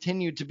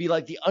continue to be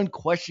like the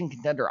unquestioned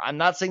contender. I'm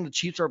not saying the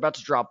Chiefs are about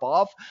to drop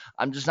off.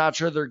 I'm just not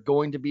sure they're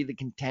going to be the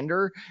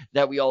contender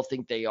that we all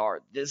think they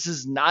are. This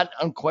is not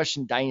an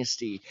unquestioned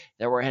dynasty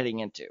that we're heading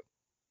into.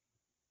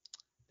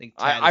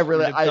 That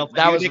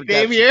was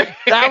redemption. Here.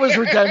 That was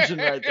redemption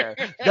right there.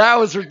 That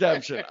was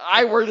redemption.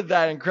 I worded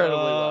that incredibly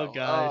well.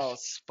 Gosh. Oh,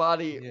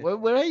 spotty. Yeah.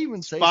 What did I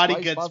even say?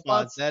 Spotty good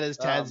spots. That is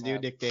Tad's new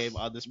nickname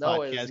on this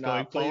podcast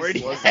going forward.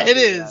 It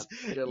is.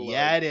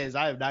 Yeah, it is.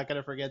 I am not going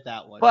to forget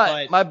that one.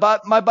 But my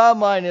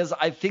bottom line is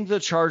I think the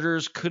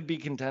Chargers could be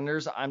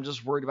contenders. I'm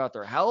just worried about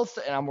their health,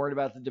 and I'm worried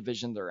about the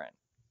division they're in.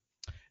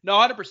 No,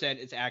 100%.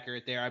 It's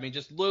accurate there. I mean,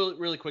 just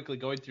really quickly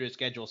going through the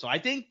schedule. So I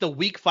think the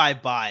week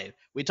 5 bye,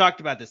 we talked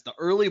about this. The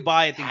early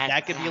bye, I think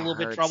that could be a little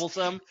bit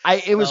troublesome.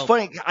 It was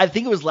funny. I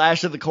think it was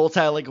last year the Colts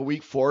had like a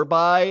week 4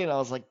 bye, and I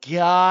was like,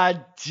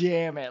 God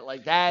damn it.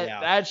 Like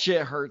that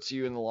shit hurts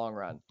you in the long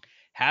run.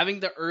 Having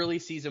the early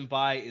season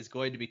bye is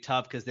going to be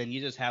tough because then you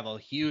just have a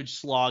huge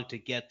slog to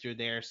get through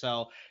there.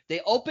 So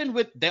they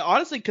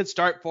honestly could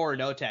start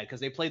 4-0, Tad, because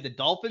they played the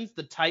Dolphins,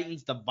 the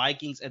Titans, the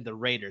Vikings, and the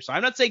Raiders. So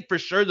I'm not saying for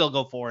sure they'll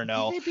go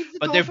 4-0,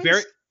 but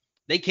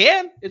they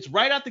can. It's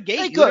right out the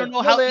gate. You don't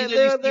know how either of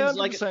these teams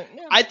like it.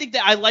 Yeah. I think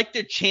that I like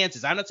their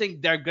chances. I'm not saying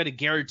they're going to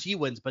guarantee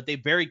wins, but they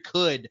very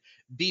could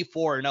be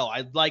 4-0.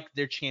 I like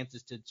their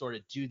chances to sort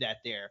of do that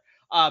there.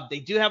 They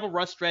do have a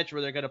rough stretch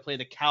where they're going to play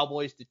the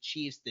Cowboys, the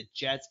Chiefs, the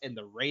Jets, and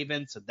the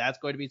Ravens, so that's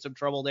going to be some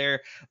trouble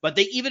there. But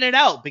they even it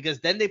out because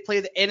then they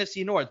play the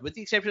NFC North. With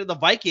the exception of the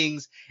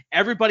Vikings,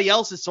 everybody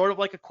else is sort of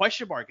like a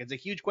question mark. It's a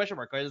huge question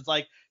mark because it's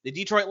like the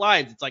Detroit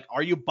Lions. It's like,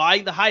 are you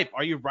buying the hype?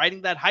 Are you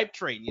riding that hype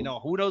train?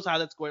 Who knows how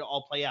that's going to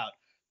all play out.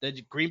 The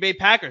Green Bay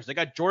Packers, they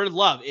got Jordan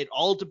Love. It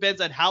all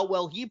depends on how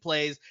well he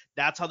plays.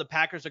 That's how the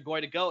Packers are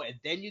going to go. And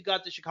then you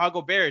got the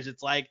Chicago Bears.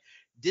 It's like,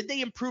 did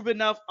they improve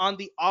enough on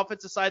the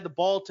offensive side of the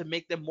ball to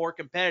make them more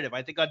competitive?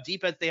 I think on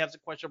defense they have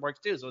some question marks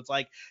too. So it's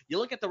like you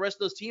look at the rest of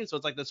those teams. So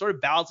it's like that sort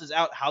of balances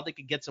out how they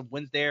could get some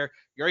wins there.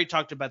 You already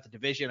talked about the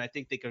division. I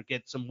think they could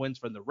get some wins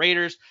from the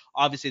Raiders.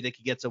 Obviously, they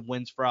could get some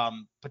wins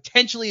from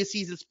potentially a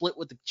season split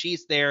with the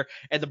Chiefs there.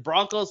 And the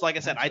Broncos, like I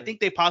said, I think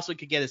they possibly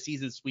could get a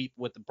season sweep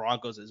with the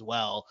Broncos as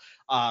well.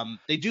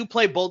 They do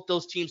play both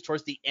those teams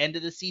towards the end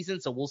of the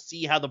season, so we'll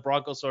see how the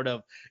Broncos sort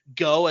of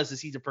go as the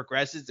season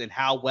progresses and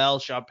how well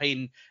Sean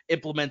Payton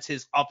implements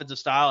his offensive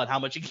style and how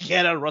much he can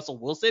get out of Russell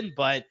Wilson.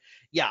 But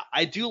yeah,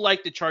 I do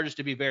like the Chargers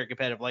to be very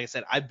competitive. Like I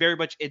said, I'm very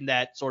much in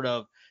that sort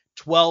of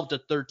 12 to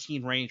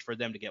 13 range for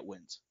them to get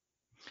wins.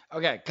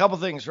 Okay, couple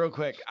things real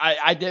quick.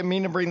 I didn't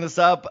mean to bring this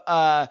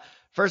up.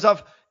 First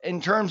off,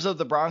 in terms of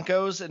the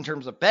Broncos, in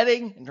terms of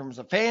betting, in terms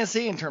of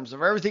fantasy, in terms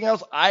of everything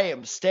else, I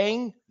am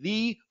staying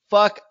the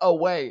fuck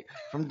away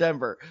from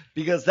Denver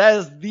because that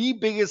is the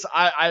biggest.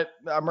 I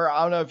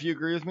don't know if you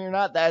agree with me or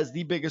not. That is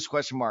the biggest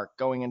question mark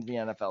going into the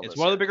NFL. It's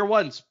one of the bigger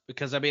ones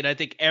because I mean I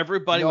think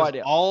everybody was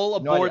all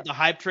aboard the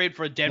hype trade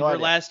for Denver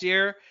last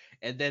year,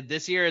 and then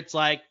this year it's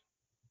like,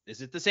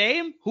 is it the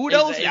same? Who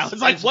knows now?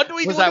 It's like, what do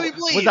we believe?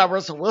 Was that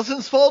Russell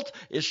Wilson's fault?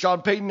 Is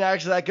Sean Payton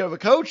actually that good of a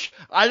coach?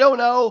 I don't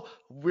know.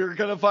 We're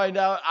going to find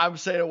out. I'm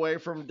staying away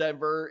from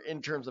Denver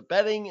in terms of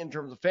betting, in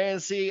terms of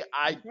fantasy.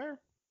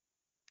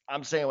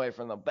 I'm staying away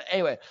from them. But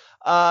anyway,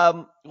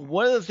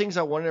 one of the things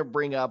I wanted to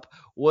bring up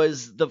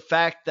was the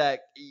fact that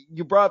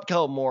you brought up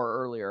Kellen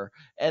Moore earlier.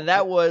 And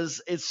that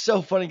was, it's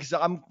so funny because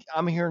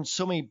I'm hearing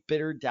so many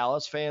bitter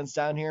Dallas fans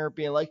down here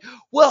being like,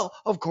 well,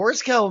 of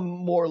course Kellen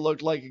Moore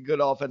looked like a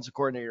good offensive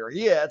coordinator.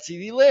 He had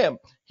CeeDee Lamb.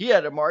 He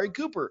had Amari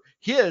Cooper.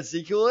 He had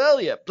Ezekiel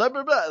Elliott. Blah,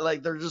 blah, blah.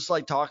 Like they're just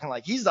like talking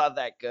like he's not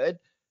that good.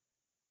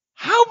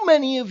 How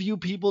many of you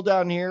people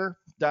down here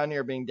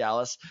being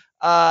Dallas,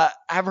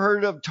 have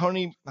heard of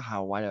Tony?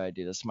 Oh, why do I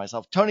do this to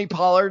myself? Tony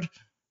Pollard.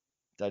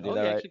 Did I do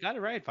that right? Actually got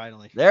it right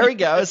finally. There we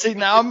go. See,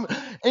 now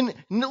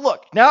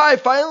look, now I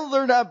finally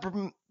learned how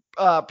to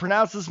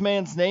pronounce this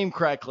man's name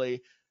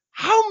correctly.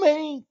 How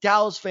many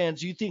Dallas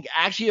fans do you think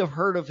actually have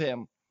heard of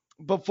him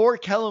before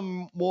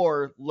Kellen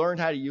Moore learned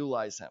how to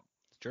utilize him?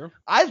 True.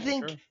 I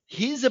think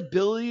his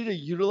ability to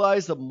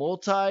utilize the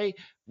multi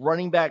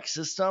running back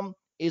system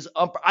is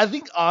I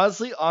think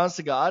honest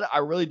to God, I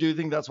really do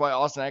think that's why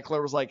Austin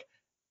Eckler was like,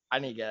 I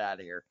need to get out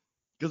of here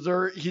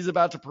because he's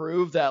about to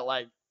prove that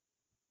like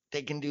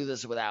they can do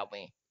this without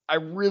me. I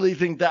really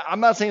think that. I'm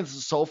not saying it's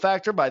a sole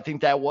factor, but I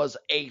think that was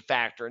a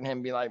factor in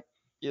him being like,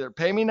 either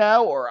pay me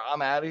now or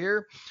I'm out of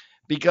here.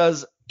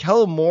 Because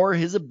Kellen Moore,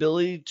 his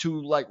ability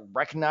to like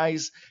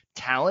recognize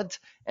talent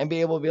and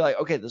be able to be like,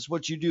 okay, this is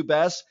what you do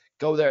best.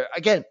 Go there.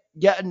 Again,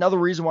 yet another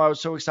reason why I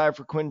was so excited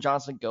for Quentin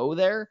Johnson to go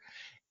there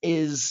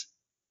is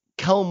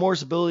Kellen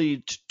Moore's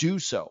ability to do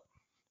so.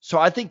 So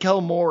I think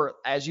Kellen Moore,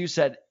 as you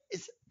said,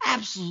 is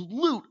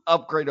absolute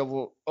upgrade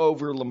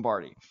over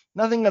Lombardi.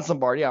 Nothing against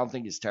Lombardi. I don't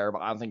think he's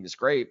terrible. I don't think he's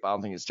great, but I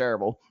don't think he's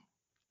terrible.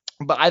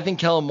 But I think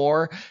Kellen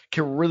Moore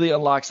can really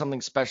unlock something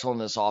special in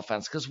this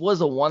offense because what is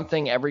the one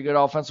thing every good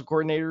offensive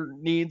coordinator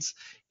needs?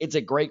 It's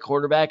a great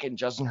quarterback, and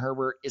Justin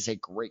Herbert is a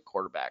great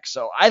quarterback.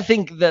 So I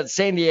think that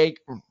San Diego.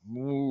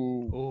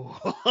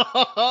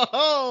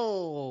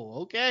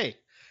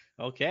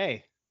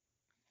 Okay.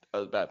 That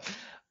was bad.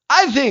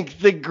 I think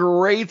the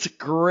great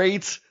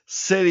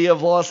city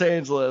of Los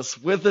Angeles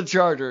with the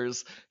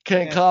Chargers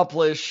can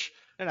accomplish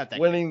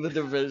winning the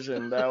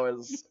division. That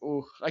was,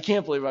 I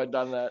can't believe I've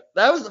done that.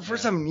 That was the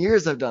first time in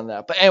years I've done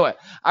that. But anyway,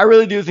 I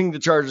really do think the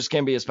Chargers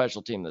can be a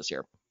special team this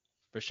year.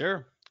 For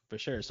sure.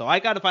 So I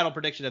got a final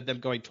prediction of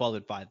them going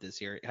 12-5 this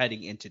year,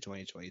 heading into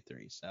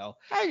 2023. So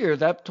I agree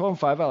with that.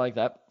 12-5, I like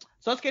that.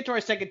 So let's get to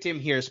our second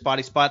team here,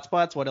 Spotty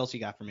Spots. What else you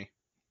got for me?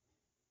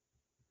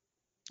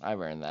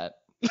 I've earned that.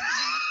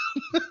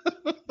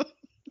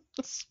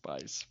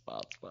 Spice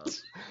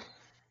spots.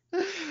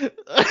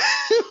 I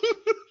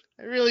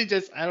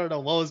don't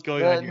know what was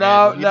going on.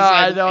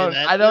 I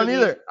don't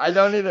either.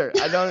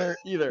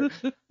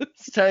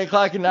 It's 10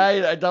 o'clock at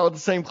night. I dealt with the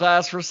same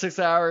class for 6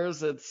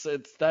 hours. It's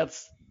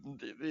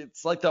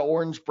like the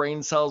orange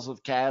brain cells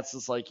with cats.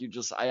 It's like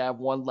I have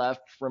one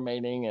left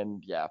remaining,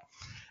 and yeah.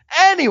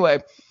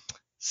 Anyway.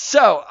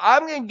 So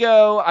I'm going to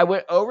go, I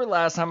went over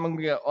last time, I'm going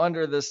to go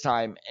under this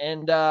time,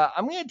 and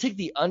I'm going to take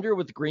the under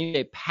with the Green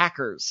Bay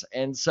Packers.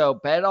 And so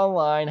Bet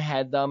Online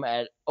had them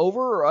at over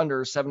or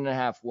under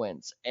 7.5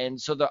 wins. And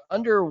so the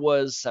under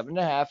was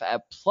 7.5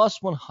 at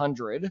plus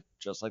 100,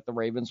 just like the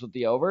Ravens with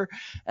the over.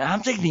 And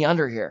I'm taking the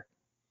under here.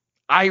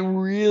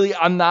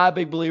 I'm not a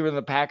big believer in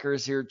the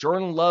Packers here.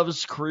 Jordan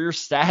Love's career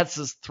stats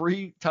is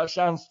 3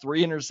 touchdowns,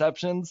 3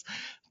 interceptions.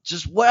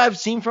 Just what I've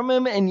seen from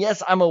him, and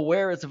yes, I'm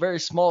aware it's a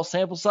very small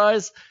sample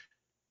size.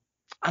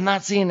 I'm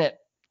not seeing it.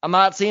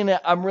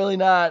 I'm really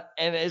not.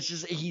 And it's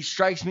just, he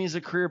strikes me as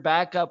a career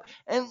backup.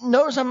 And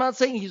notice I'm not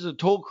saying he's a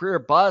total career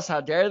bust.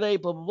 How dare they?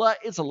 Blah, blah, blah.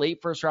 It's a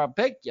late first round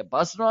pick. You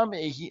busted on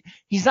him.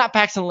 He's not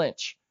Paxton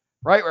Lynch,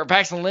 right? Where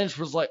Paxton Lynch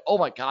was like, oh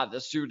my God,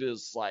 this dude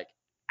is like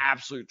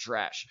absolute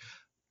trash.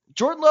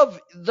 Jordan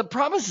Love, the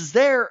promise is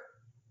there,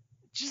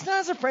 just not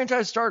as a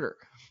franchise starter.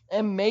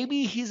 And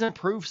maybe he's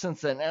improved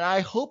since then. And I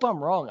hope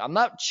I'm wrong. I'm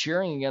not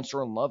cheering against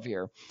Jordan Love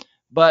here,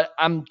 but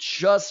I'm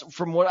just,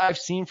 from what I've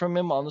seen from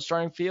him on the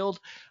starting field,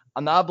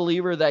 I'm not a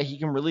believer that he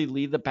can really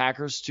lead the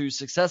Packers to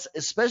success,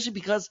 especially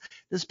because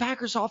this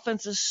Packers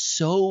offense is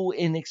so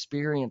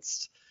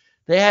inexperienced.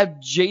 They have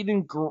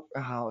Jaden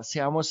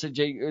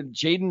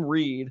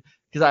Reed,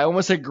 because I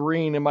almost said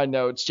Green in my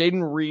notes.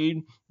 Jaden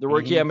Reed, the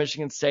rookie at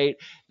Michigan State.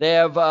 They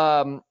have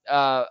help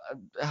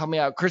me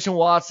out, Christian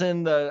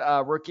Watson, the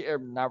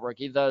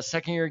the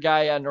second year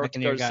guy at North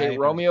Dakota State.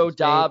 Romeo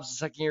Dobbs, the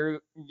second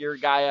year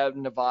guy at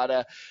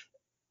Nevada.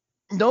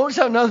 Notice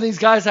how none of these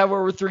guys have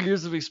over 3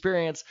 years of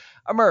experience.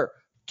 Amir,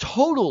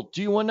 total,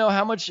 do you want to know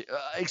how much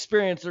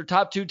experience their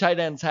top 2 tight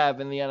ends have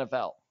in the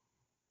NFL?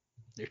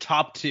 Their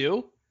top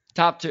 2?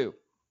 Top 2.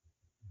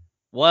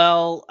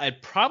 Well,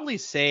 I'd probably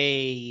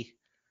say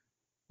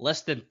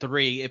less than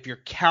 3 if you're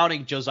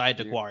counting Josiah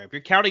DeGuara. If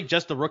you're counting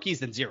just the rookies,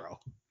 then 0.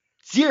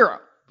 0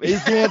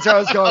 is the answer I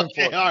was going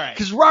for. Okay, all right.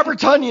 Because Robert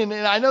Tonyan,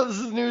 and I know this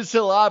is news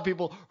to a lot of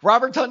people,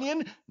 Robert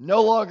Tonyan,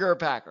 no longer a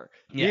Packer.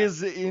 Yeah. He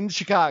is in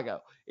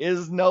Chicago.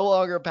 Is no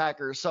longer a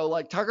Packer. So,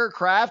 like, Tucker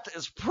Kraft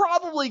is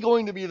probably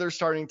going to be their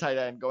starting tight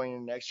end going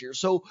into next year.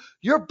 So,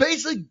 you're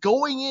basically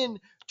going in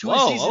to a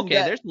season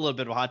okay, there's a little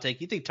bit of a hot take.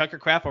 You think Tucker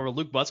Kraft over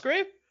Luke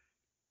Musgrave?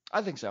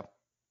 I think so.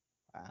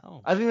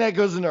 Wow. I think that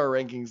goes into our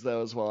rankings,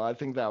 though, as well. I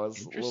think that was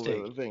a little bit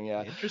of a thing,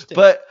 yeah. Interesting.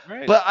 But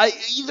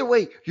either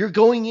way, you're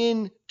going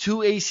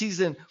into a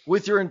season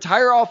with your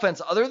entire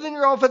offense, other than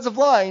your offensive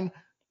line,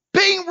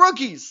 being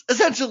rookies,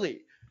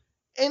 essentially.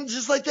 And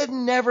just like that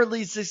never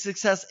leads to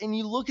success. And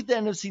you look at the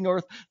NFC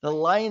North, the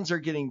Lions are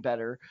getting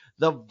better.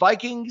 The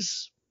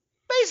Vikings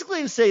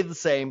basically stay the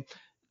same.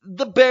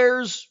 The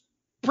Bears,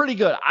 pretty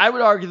good. I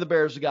would argue the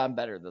Bears have gotten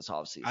better this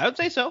offseason. I would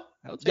say so.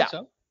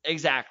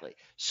 Exactly.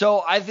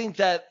 So I think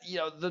that,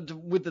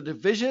 with the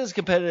division as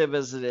competitive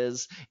as it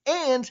is,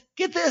 and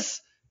get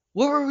this,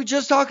 what were we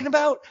just talking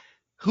about?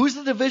 Who's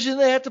the division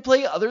they have to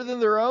play other than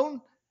their own?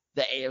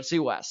 The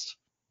AFC West.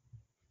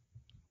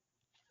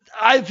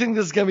 I think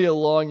this is going to be a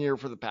long year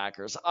for the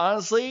Packers.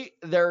 Honestly,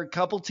 there are a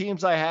couple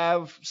teams I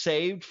have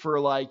saved for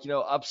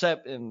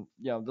upset, and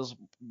this will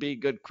be a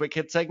good quick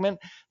hit segment.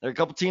 There are a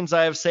couple teams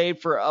I have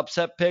saved for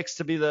upset picks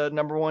to be the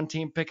number 1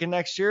 team picking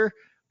next year.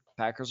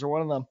 Packers are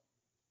one of them.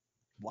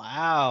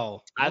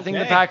 Wow. I think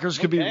the Packers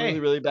could be really,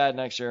 really bad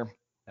next year.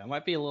 That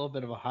might be a little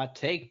bit of a hot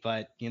take,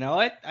 but you know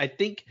what? I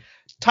think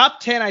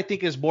top 10, I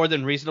think, is more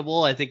than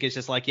reasonable. I think it's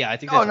just like, I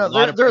think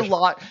they're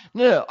locked.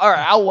 No. All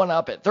right, I'll one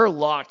up it. They're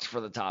locked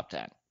for the top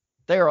 10.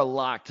 They are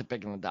locked to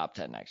pick in the top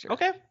 10 next year.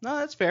 Okay. No,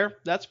 that's fair.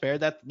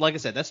 That, like I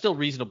said, that's still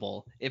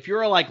reasonable. If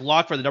you're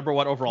locked for the number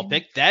 1 overall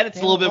pick, it's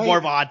a little bit more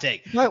of a hot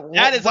take.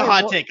 That is a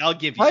hot take. I'll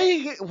give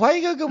you. Why are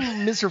you going to go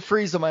Mr.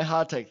 Freeze on my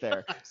hot take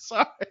there?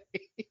 Sorry.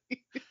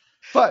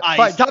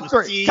 Fine. Top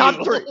 3.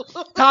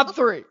 Top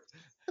 3.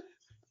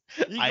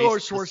 You go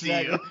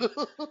Schwarzenegger.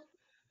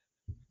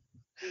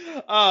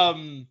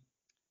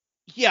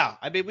 Yeah.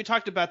 I mean, we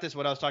talked about this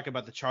when I was talking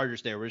about the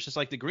Chargers there, where it's just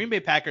like the Green Bay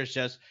Packers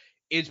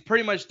it's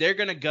pretty much they're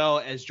going to go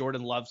as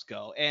Jordan Love's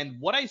go. And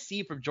what I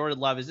see from Jordan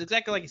Love is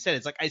exactly like you said.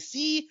 It's like I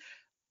see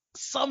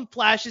some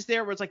flashes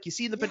there where it's like you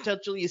see the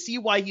potential. You see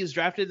why he was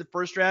drafted in the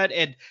first round.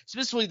 And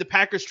specifically the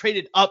Packers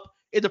traded up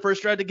in the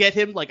first round to get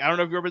him. Like, I don't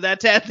know if you remember that,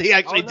 Ted. They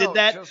actually did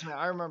that. Trust me,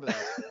 I remember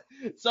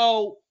that.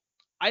 So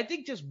I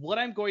think just what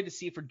I'm going to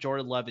see for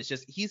Jordan Love is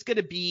just he's going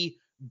to be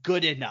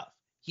good enough.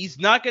 He's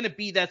not going to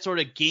be that sort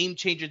of game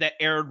changer that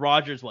Aaron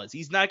Rodgers was.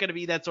 He's not going to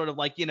be that sort of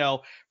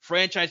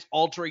franchise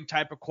altering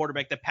type of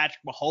quarterback that Patrick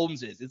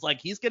Mahomes is. It's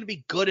like he's going to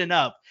be good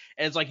enough.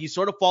 And it's like you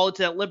sort of fall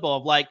into that limbo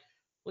of well,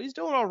 he's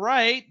doing all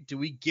right. Do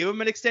we give him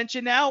an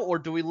extension now or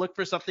do we look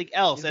for something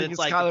else? And it's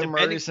Kyler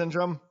Murray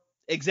syndrome.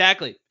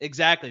 Exactly.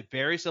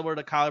 Very similar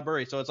to Kyler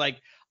Murray. So it's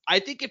like, I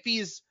think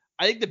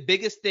the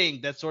biggest thing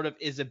that sort of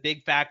is a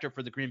big factor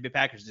for the Green Bay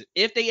Packers is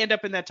if they end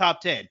up in that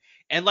top 10.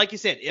 And like you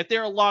said, if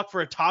they're a lock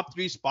for a top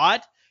 3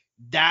 spot,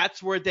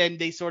 that's where then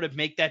they sort of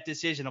make that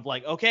decision of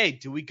okay,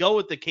 do we go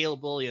with the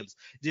Caleb Williams?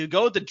 Do we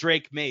go with the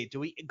Drake May? Do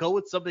we go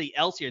with somebody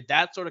else here?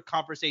 That sort of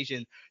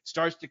conversation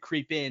starts to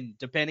creep in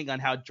depending on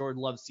how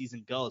Jordan Love's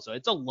season goes. So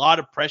it's a lot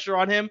of pressure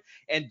on him.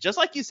 And just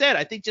like you said,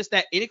 I think just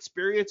that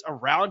inexperience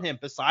around him,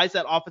 besides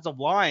that offensive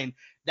line,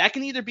 that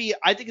can either be,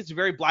 I think it's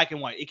very black and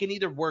white. It can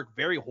either work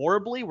very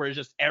horribly where it's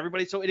just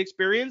everybody's so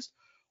inexperienced,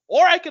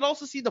 or I could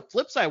also see the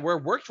flip side where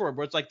it works for them,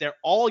 where it's like they're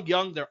all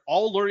young, they're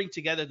all learning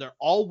together, they're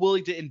all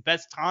willing to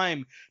invest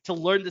time to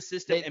learn the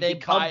system and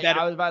become better.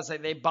 I was about to say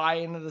they buy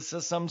into the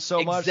system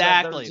so much.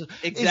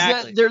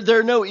 Exactly. There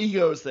are no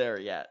egos there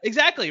yet.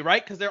 Exactly,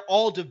 right? Because they're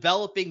all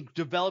developing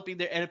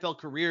their NFL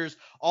careers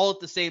all at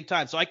the same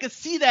time. So I could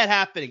see that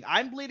happening.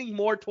 I'm leaning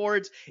more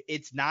towards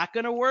it's not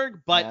going to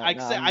work, but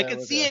I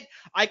could see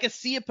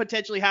it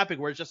potentially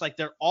happening where it's just like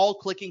they're all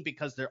clicking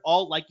because they're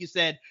all, like you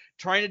said,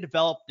 trying to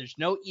develop. There's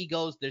no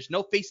egos. There's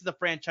no face of the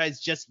franchise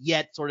just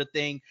yet sort of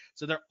thing.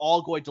 So they're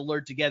all going to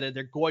learn together.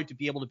 They're going to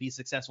be able to be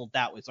successful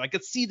that way. So I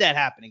could see that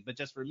happening. But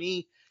just for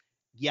me,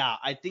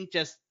 I think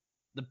just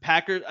The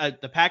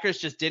Packers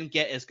just didn't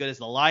get as good as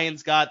the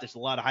Lions got. There's a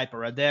lot of hype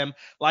around them.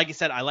 Like I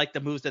said, I like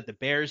the moves that the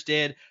Bears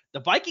did. The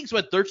Vikings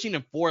went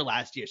 13-4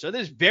 last year, so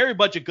there's very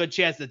much a good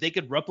chance that they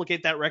could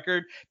replicate that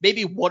record,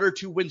 maybe 1 or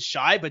 2 wins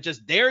shy, but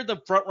just they're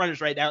the front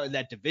runners right now in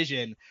that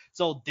division,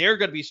 so they're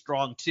going to be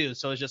strong too.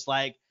 So it's just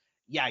like,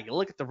 yeah, you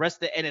look at the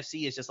rest of the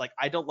NFC, it's just like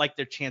I don't like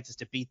their chances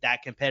to beat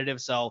that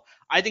competitive. So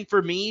I think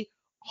for me,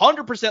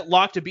 100%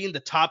 locked to be in the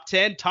top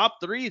 10, top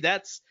 3.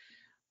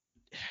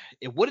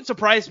 It wouldn't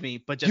surprise me,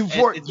 but just it's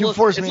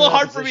a little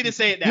hard for me to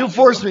say it now. You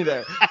forced me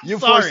there. You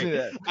forced me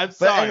there. I'm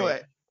sorry.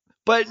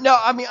 But anyway, no,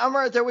 I mean, I'm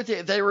right there with you.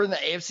 If they were in the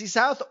AFC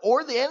South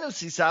or the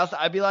NFC South,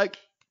 I'd be like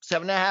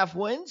 7.5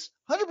 wins,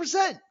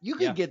 100%. You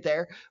could get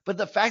there. But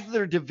the fact that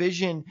their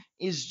division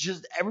is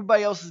just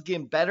everybody else is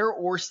getting better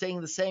or staying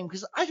the same,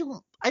 because I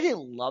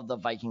didn't love the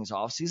Vikings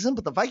offseason,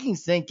 but the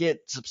Vikings didn't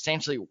get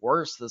substantially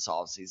worse this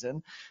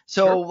offseason.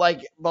 So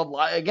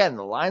again,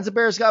 the Lions and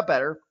Bears got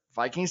better.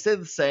 Vikings stayed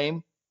the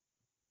same.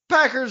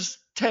 Packers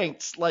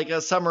tanked like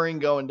a submarine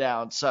going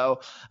down.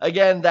 So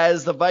again, that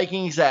is the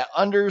Vikings at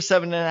under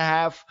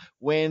 7.5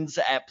 wins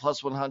at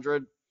plus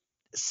 100.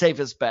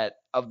 Safest bet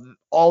of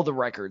all the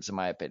records, in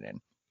my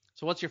opinion.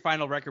 So what's your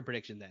final record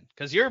prediction then?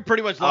 Because you're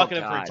pretty much locking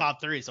in for a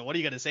top 3. So what are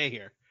you going to say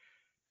here?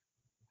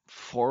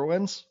 4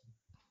 wins.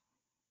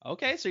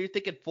 Okay, so you're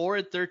thinking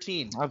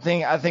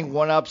 4-13. I think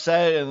one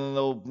upset, and then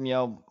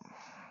they'll,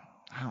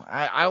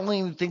 I don't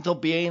even think they'll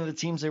be any of the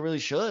teams they really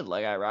should.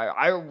 Like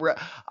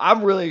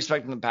I'm really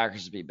expecting the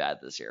Packers to be bad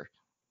this year.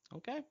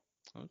 Okay.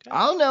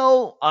 I don't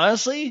know.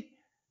 Honestly,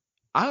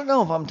 I don't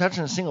know if I'm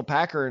touching a single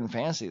Packer in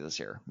fantasy this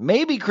year.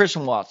 Maybe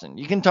Christian Watson.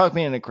 You can talk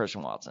me into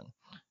Christian Watson.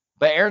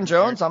 But Aaron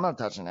Jones, I'm not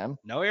touching him.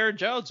 No Aaron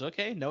Jones.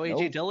 Okay. No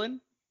A.J. Dillon.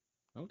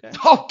 Okay.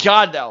 Oh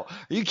God, no!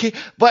 You can't.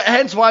 But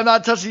hence why I'm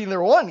not touching either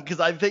one,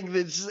 because I think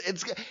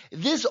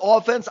this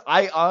offense,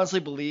 I honestly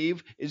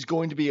believe, is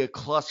going to be a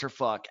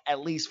clusterfuck,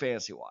 at least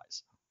fantasy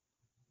wise.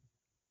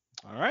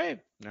 All right.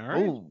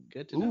 Ooh,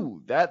 good to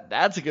know.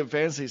 That's a good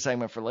fantasy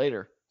segment for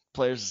later.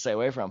 Players to stay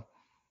away from.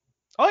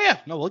 Oh yeah,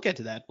 no, we'll get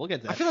to that.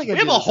 I feel like we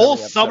have a whole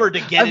summer to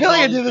get. I feel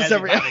like I do this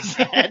every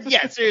episode.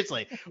 Yeah,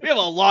 seriously, we have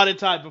a lot of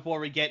time before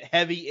we get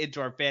heavy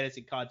into our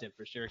fantasy content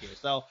for sure here.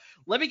 So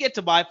let me get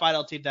to my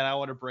final team that I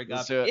want to bring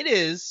up. It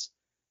is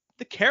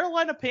the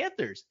Carolina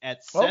Panthers at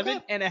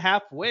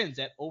 7.5 wins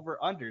at over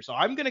under. So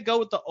I'm gonna go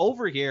with the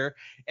over here,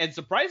 and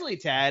surprisingly,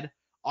 Tad,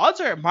 odds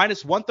are at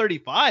minus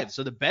 135.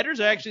 So the bettors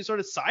are actually sort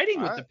of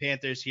siding with the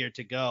Panthers here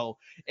to go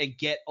and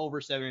get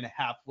over 7.5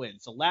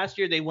 wins. So last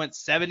year they went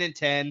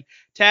 7-10.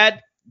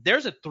 Tad,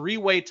 there's a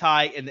 3-way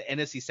tie in the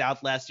NFC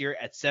South last year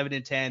at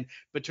 7-10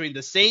 between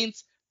the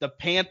Saints, the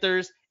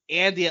Panthers,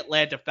 and the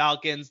Atlanta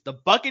Falcons. The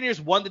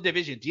Buccaneers won the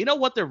division. Do you know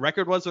what their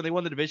record was when they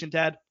won the division,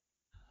 Tad?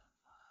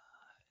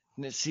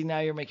 See, now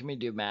you're making me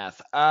do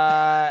math.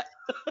 8-9?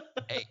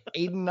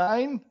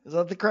 Is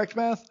that the correct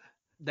math?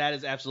 That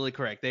is absolutely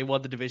correct. They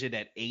won the division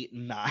at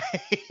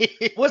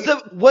 8-9.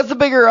 What's the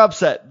bigger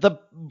upset? The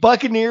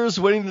Buccaneers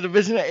winning the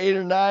division at 8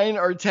 or 9,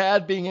 or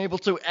Tad being able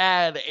to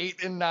add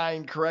 8 and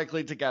 9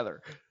 correctly together?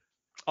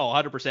 Oh,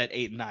 100%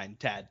 8 and 9,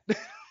 Tad.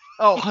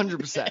 Oh,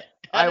 100%.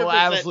 I will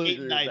absolutely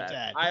agree with that.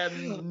 Tad. I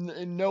am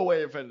in no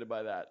way offended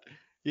by that.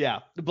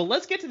 Yeah, but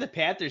let's get to the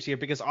Panthers here,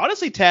 because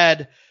honestly,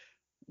 Tad,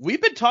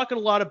 we've been talking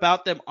a lot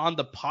about them on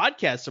the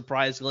podcast,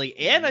 surprisingly,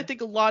 and I think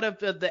a lot of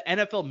the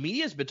NFL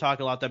media has been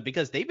talking about them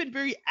because they've been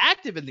very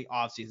active in the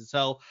offseason.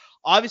 So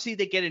obviously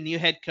they get a new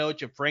head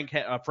coach of Frank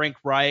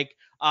Reich.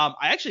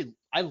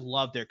 I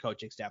love their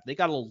coaching staff. They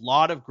got a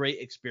lot of great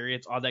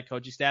experience on that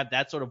coaching staff.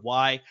 That's sort of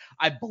why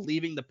I'm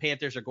believing the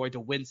Panthers are going to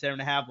win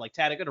 7.5. Like,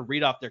 Tad, I'm going to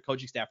read off their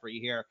coaching staff for you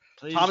here.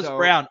 Please Thomas don't.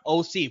 Brown,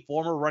 OC,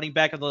 former running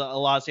back of the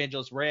Los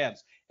Angeles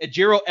Rams.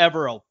 Ejiro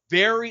Evero,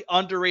 very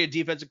underrated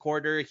defensive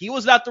coordinator. He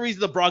was not the reason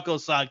the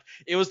Broncos sucked.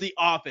 It was the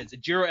offense.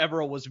 Ejiro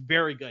Evero was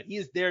very good. He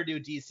is their new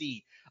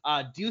DC.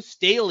 Deuce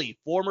Staley,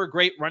 former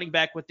great running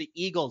back with the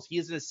Eagles. He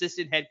is an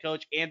assistant head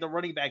coach and the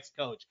running backs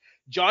coach.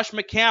 Josh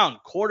McCown,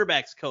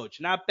 quarterbacks coach.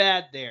 Not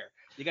bad there.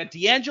 You got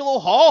D'Angelo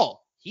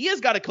Hall. He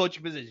has got a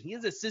coaching position. He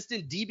is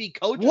assistant DB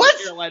coach of the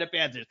Carolina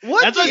Panthers.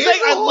 What? That's what I'm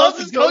saying. I love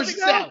this coaching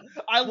staff.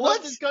 I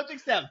love this coaching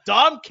staff.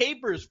 Dom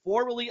Capers,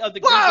 formerly of the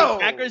Green Bay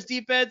Packers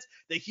defense,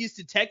 the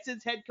Houston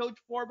Texans head coach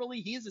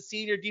formerly. He's a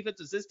senior defense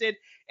assistant.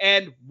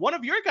 And one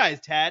of your guys,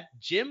 Tad,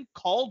 Jim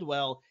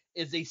Caldwell,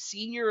 is a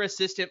senior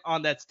assistant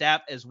on that staff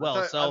as well.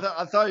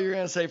 I thought you were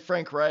going to say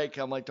Frank Reich.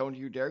 I'm like, don't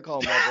you dare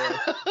call him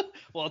my boy.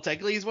 Well,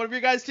 technically he's one of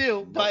your guys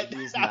too. But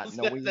he's not.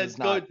 No, he's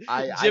not.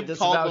 Jim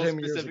Caldwell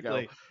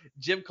specifically.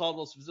 Jim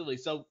Caldwell specifically.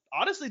 So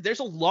honestly, there's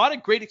a lot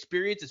of great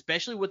experience,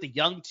 especially with a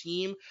young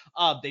team.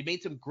 They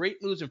made some great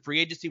moves in free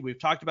agency. We've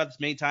talked about this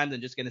many times. I'm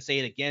just going to say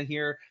it again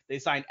here. They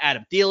signed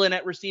Adam Thielen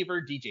at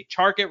receiver, DJ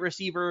Chark at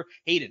receiver,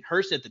 Hayden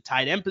Hurst at the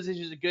tight end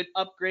position is a good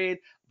upgrade.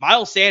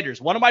 Miles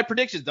Sanders, one of my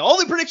predictions, the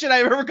only prediction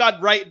I've ever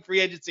gotten right in free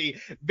agency.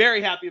 Very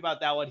happy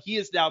about that one. He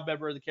is now a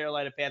member of the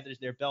Carolina Panthers,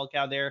 their bell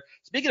cow there.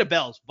 Speaking of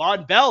bells,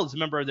 Von Bell is a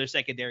member of their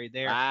secondary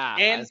there.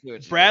 And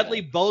Bradley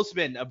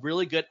Bozeman, a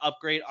really good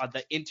upgrade on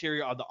the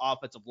interior on the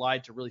offensive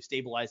line to really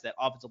stabilize that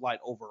offensive line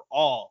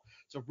overall.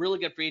 So really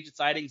good free agent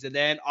sightings. And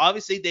then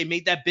obviously they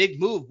made that big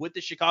move with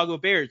the Chicago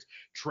Bears,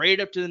 trade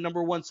up to the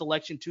number 1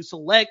 selection to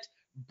select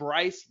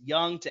Bryce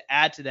Young to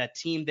add to that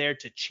team there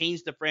to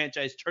change the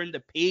franchise, turn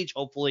the page,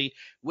 hopefully,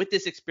 with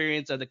this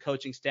experience of the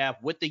coaching staff,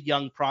 with the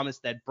young promise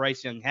that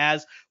Bryce Young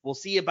has. We'll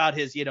see about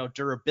his,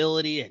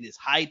 durability and his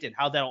height and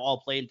how that'll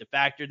all play into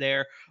factor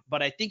there.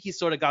 But I think he's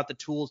sort of got the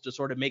tools to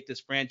sort of make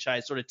this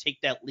franchise sort of take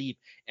that leap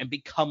and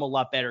become a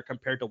lot better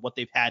compared to what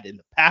they've had in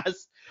the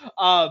past.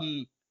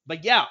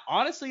 But yeah,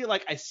 honestly,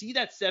 like I see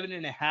that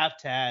 7.5,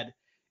 Tad,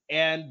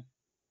 and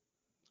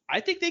I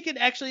think they can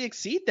actually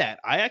exceed that.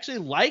 I actually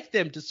like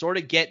them to sort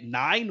of get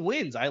 9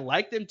 wins. I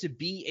like them to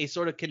be a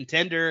sort of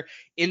contender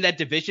in that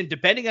division,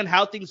 depending on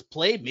how things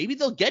play. Maybe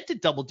they'll get to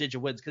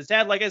double-digit wins because,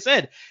 Tad, like I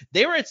said,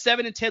 they were at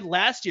 7-10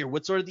 last year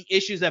with sort of the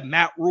issues of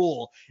Matt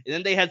Rule, and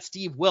then they had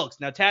Steve Wilkes.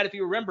 Now, Tad, if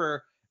you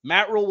remember,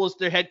 Matt Rule was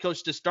their head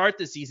coach to start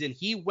the season.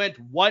 He went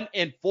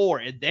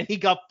 1-4, and then he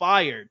got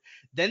fired.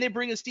 Then they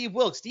bring in Steve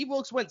Wilkes. Steve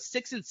Wilkes went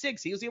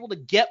 6-6. He was able to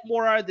get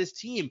more out of this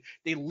team.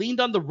 They leaned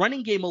on the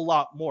running game a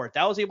lot more.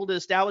 That was able to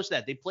establish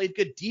that. They played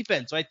good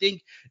defense. So I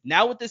think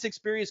now with this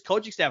experienced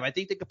coaching staff, I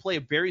think they could play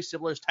a very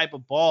similar type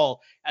of ball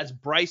as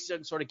Bryce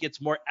Young sort of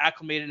gets more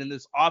acclimated in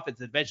this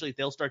offense. Eventually,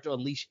 they'll start to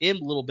unleash him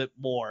a little bit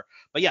more.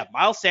 But yeah,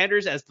 Miles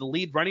Sanders as the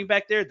lead running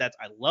back there,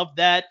 I love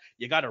that.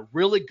 You got a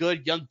really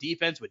good young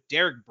defense with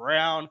Derek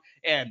Brown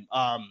and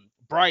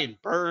Brian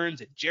Burns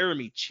and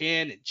Jeremy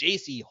Chin and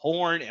J.C.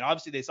 Horn, and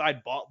obviously they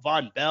signed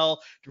Von Bell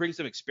to bring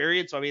some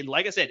experience. So, I mean,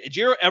 like I said,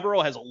 Ejiro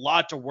Evero has a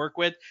lot to work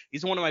with.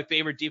 He's one of my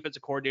favorite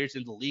defensive coordinators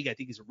in the league. I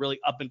think he's a really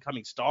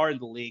up-and-coming star in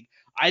the league.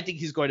 I think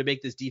he's going to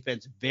make this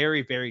defense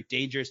very, very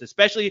dangerous,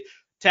 especially,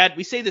 Tad,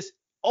 we say this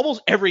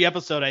almost every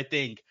episode, I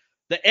think.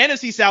 The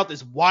NFC South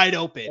is wide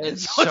open.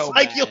 It's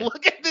like bad. You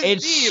look at this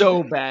It's team.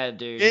 so bad,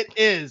 dude. It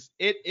is.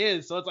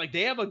 So it's like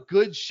they have a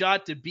good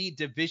shot to be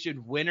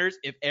division winners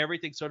if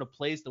everything sort of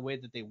plays the way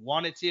that they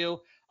want it to.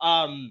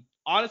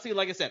 Honestly,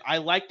 like I said, I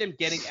like them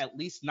getting at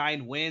least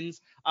 9 wins.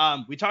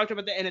 We talked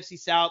about the NFC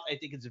South. I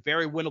think it's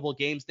very winnable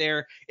games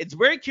there. It's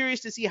very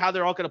curious to see how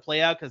they're all going to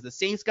play out because the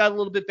Saints got a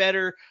little bit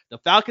better. The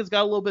Falcons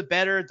got a little bit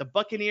better. The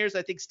Buccaneers,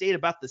 I think, stayed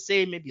about the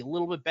same, maybe a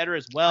little bit better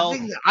as well.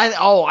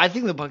 I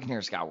think the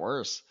Buccaneers got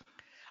worse.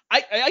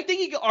 I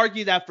think you can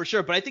argue that for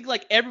sure, but I think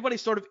like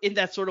everybody's sort of in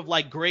that sort of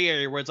like gray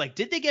area where it's like,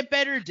 did they get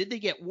better? Did they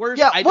get worse?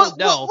 Yeah, I don't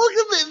know. Look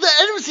at the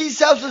NFC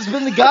South has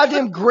been the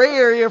goddamn gray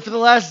area for the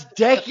last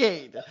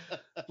decade.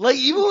 Like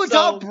even with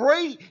Tom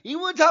Brady,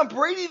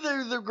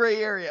 they're the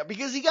gray area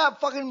because he got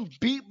fucking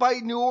beat by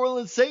New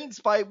Orleans Saints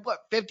by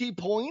 50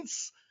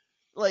 points.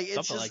 Like it's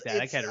something just, like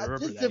that. I can't remember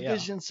this that.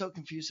 division's so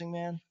confusing,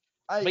 man.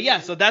 But yeah,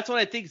 so that's what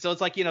I think. So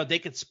it's like, they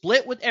could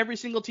split with every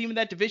single team in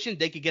that division.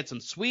 They could get some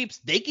sweeps.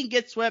 They can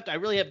get swept. I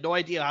really have no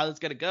idea how that's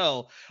going to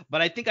go.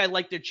 But I think I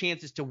like their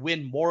chances to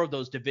win more of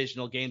those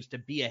divisional games to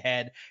be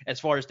ahead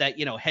as far as that,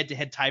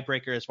 head-to-head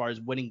tiebreaker as far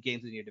as winning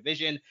games in your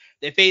division.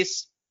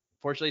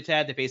 Fortunately,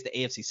 Tad, they face the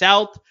AFC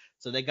South.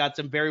 So they got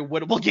some very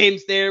winnable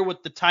games there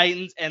with the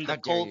Titans and the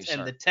Colts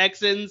and the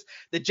Texans.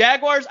 The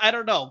Jaguars, I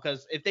don't know,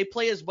 because if they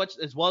play as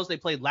well as they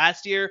played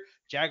last year,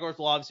 Jaguars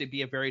will obviously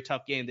be a very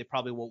tough game. They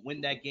probably won't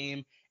win that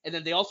game. And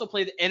then they also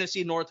play the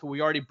NFC North, who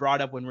we already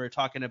brought up when we were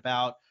talking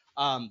about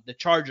the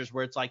Chargers,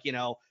 where it's like,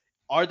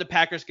 are the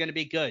Packers going to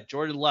be good?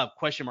 Jordan Love,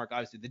 question mark,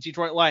 obviously. The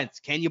Detroit Lions,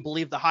 can you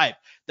believe the hype?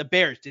 The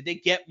Bears, did they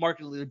get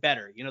markedly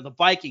better? The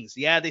Vikings,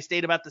 yeah, they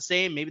stayed about the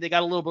same. Maybe they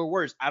got a little bit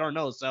worse. I don't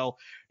know. So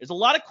there's a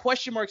lot of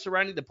question marks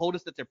surrounding the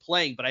opponents that they're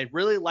playing, but I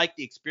really like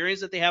the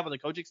experience that they have on the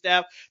coaching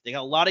staff. They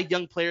got a lot of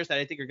young players that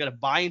I think are going to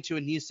buy into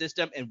a new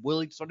system and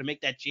willing to sort of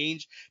make that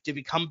change to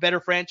become a better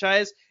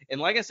franchise.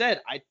 And like I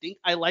said, I think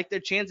I like their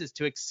chances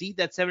to exceed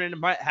that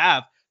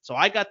 7.5. So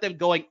I got them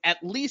going at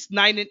least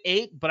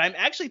 9-8, but I'm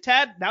actually,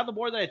 Tad, now the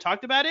more that I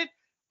talked about it,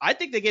 I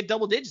think they get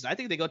double digits. I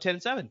think they go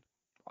 10-7.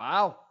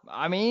 Wow.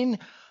 I mean,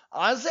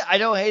 honestly, I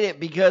don't hate it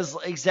because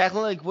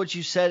exactly like what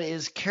you said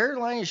is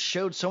Carolina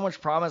showed so much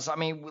promise. I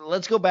mean,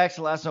 let's go back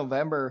to last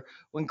November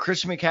when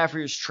Christian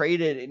McCaffrey was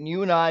traded and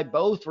you and I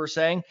both were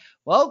saying,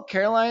 well,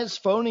 Carolina's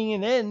phoning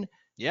it in.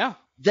 Yeah.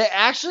 They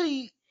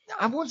actually,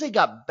 I won't say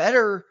got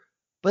better,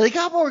 but they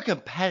got more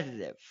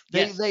competitive.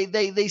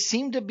 They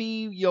seem to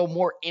be,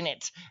 more in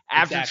it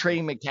after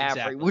trading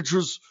McCaffrey, which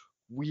was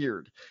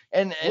weird.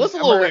 And it was a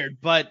little weird,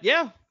 but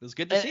yeah, it was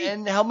good to see.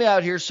 And help me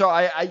out here.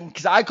 So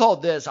because I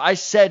called this, I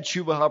said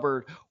Chuba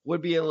Hubbard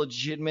would be a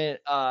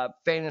legitimate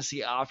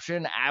fantasy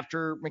option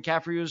after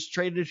McCaffrey was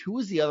traded. Who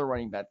was the other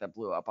running back that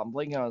blew up? I'm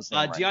blanking on his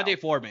name.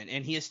 Deontay Foreman,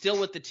 and he is still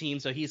with the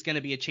team, so he's going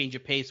to be a change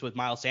of pace with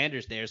Miles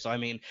Sanders there. So I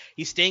mean,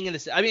 he's staying in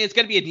this. I mean, it's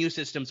going to be a new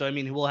system, so I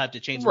mean, he will have to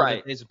change some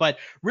paces. But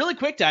really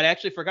quick, Dad, I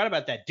actually forgot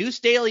about that. Deuce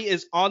Staley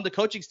is on the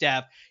coaching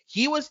staff.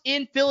 He was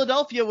in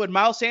Philadelphia when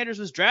Miles Sanders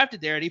was drafted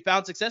there, and he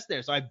found success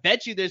there. So I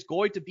bet you there's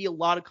going to be a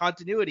lot of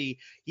continuity.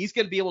 He's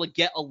going to be able to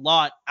get a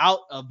lot out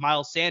of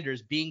Miles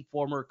Sanders being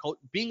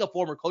a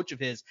former coach of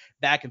his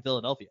back in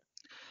Philadelphia.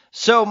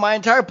 So my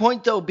entire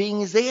point, though,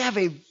 being is they have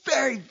a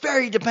very,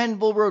 very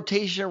dependable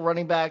rotation of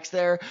running backs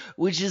there,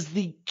 which is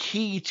the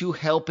key to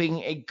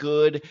helping a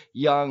good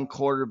young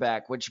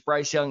quarterback, which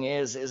Bryce Young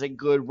is a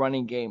good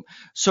running game.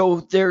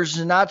 So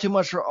there's not too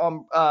much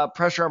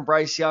pressure on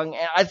Bryce Young.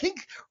 And I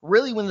think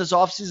really when this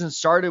offseason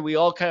started, we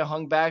all kind of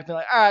hung back and be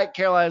like, all right,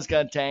 Carolina's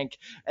going to tank.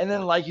 And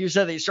then, like you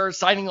said, they started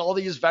signing all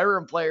these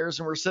veteran players,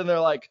 and we're sitting there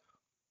like,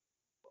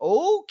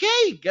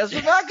 okay, guess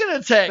we're not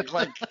going to tank.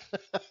 Like,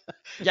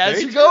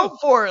 guess you go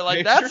for it.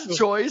 Like, that's a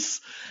choice.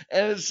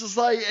 And it's just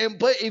like,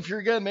 but if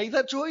you're going to make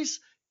that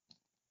choice,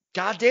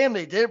 goddamn,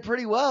 they did it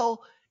pretty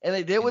well. And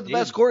they did it with the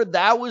best quarter.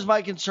 That was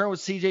my concern with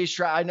CJ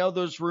Stroud. I know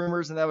those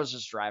rumors, and that was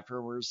just draft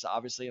rumors,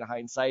 obviously, in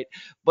hindsight.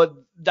 But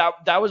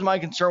that was my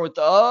concern with,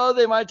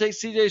 they might take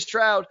CJ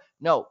Stroud.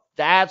 No,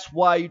 that's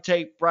why you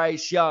take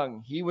Bryce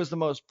Young. He was the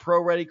most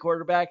pro-ready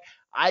quarterback.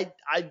 I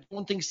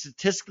don't think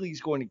statistically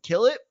he's going to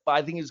kill it, but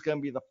I think he's going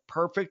to be the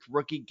perfect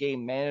rookie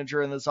game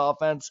manager in this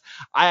offense.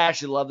 I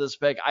actually love this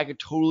pick. I could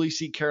totally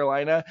see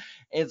Carolina.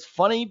 And it's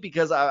funny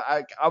because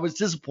I was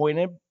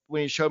disappointed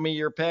when you showed me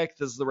your pick.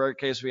 This is the rare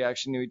case we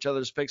actually knew each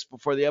other's picks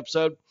before the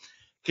episode.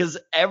 Because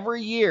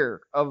every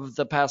year of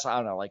the past, I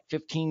don't know, like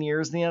 15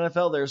 years in the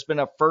NFL, there's been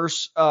a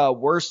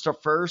worst to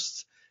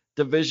first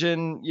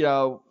division,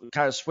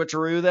 kind of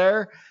switcheroo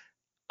there.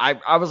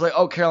 I was like,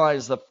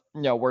 Carolina's the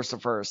worst to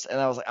first.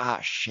 And I was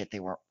like, shit, they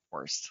weren't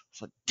worst.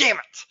 It's like, damn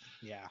it.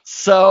 Yeah.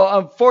 So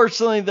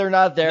unfortunately, they're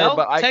not there. No,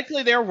 but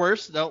technically they're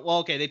worse. No, well,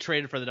 okay, they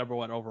traded for the number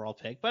 1 overall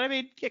pick, but I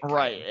mean,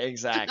 right,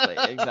 exactly.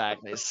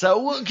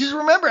 So because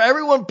remember,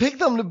 everyone picked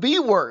them to be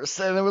worse,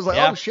 and it was like,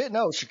 oh shit,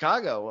 no,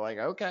 Chicago. Like,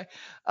 okay,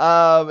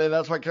 and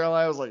that's why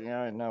Carolina was like,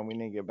 no, we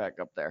need to get back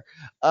up there.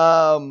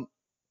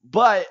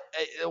 But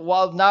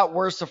while not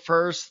worse to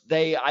first,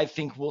 I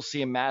think we'll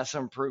see a massive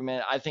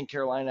improvement. I think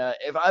Carolina,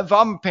 if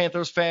I'm a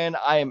Panthers fan,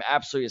 I am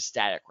absolutely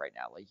ecstatic right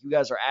now. Like, you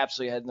guys are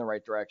absolutely heading in the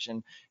right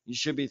direction. You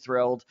should be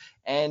thrilled.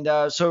 And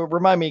so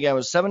remind me again, it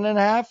was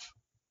 7.5?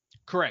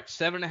 Correct.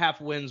 7.5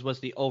 wins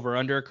was the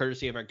over-under,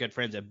 courtesy of our good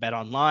friends at Bet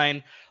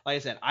Online. Like I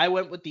said, I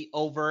went with the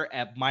over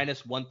at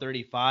minus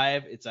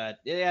 135.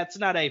 It's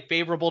not a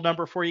favorable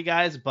number for you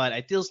guys, but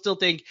I still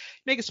think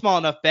make a small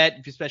enough bet,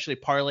 if you especially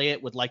parlay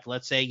it with, like,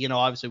 let's say,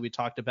 obviously we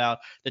talked about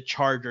the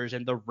Chargers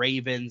and the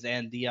Ravens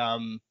and the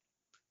was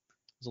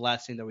the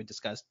last thing that we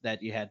discussed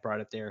that you had brought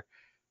up there.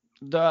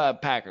 The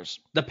Packers.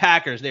 The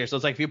Packers there. So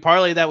it's like if you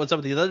parlay that with some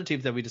of the other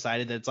teams that we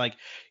decided, that it's like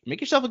make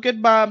yourself a good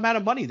amount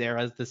of money there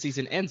as the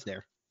season ends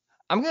there.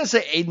 I'm gonna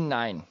say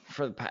 8-9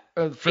 for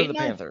the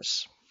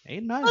Panthers.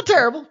 8-9. Not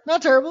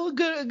terrible. A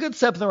good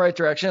step in the right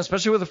direction,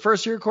 especially with a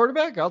first-year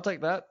quarterback. I'll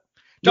take that.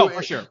 No,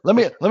 for sure. Let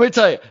me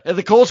tell you, if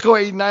the Colts go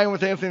 8-9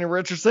 with Anthony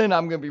Richardson,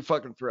 I'm gonna be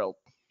fucking thrilled.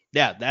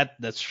 Yeah,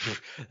 that's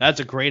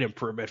a great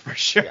improvement for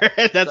sure.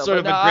 Yeah. That's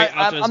a great.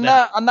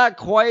 I'm not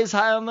quite as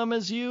high on them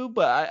as you,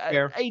 but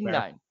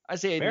 8-9. I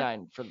say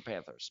 8-9 for the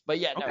Panthers. But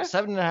yeah, no,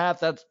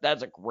 7.5.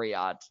 That's a great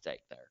odd to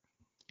take there.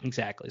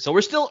 Exactly. So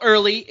we're still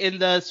early in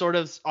the sort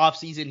of off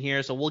season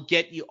here. So we'll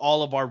get you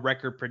all of our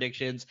record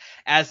predictions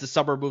as the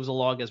summer moves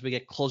along, as we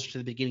get closer to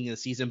the beginning of the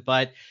season.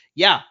 But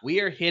yeah, we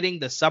are hitting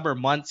the summer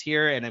months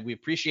here, and we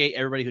appreciate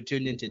everybody who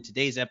tuned into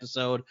today's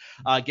episode,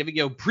 giving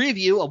you a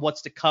preview of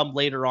what's to come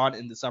later on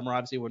in the summer,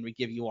 obviously, when we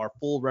give you our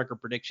full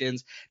record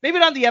predictions. Maybe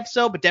not the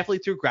episode, but definitely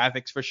through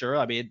graphics for sure.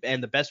 I mean,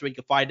 and the best way you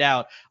can find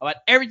out about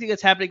everything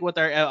that's happening with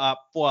our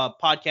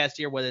podcast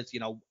here, whether it's,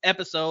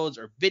 episodes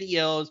or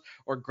videos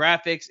or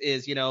graphics,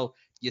 is,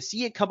 you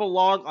see it come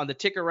along on the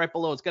ticker right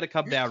below. It's going to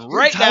come down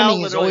right now.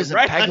 Timing is always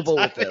impeccable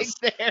with this.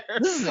 There.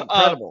 This is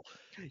incredible.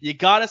 You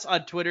got us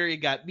on Twitter. You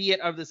got me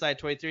at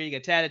 @OverTheSide23. You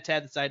got Tad at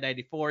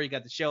TadTheSide94. You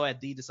got the show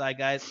at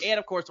TheDecideGuys. And,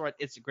 of course, we're on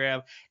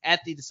Instagram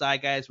at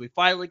TheDecideGuys. We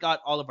finally got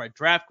all of our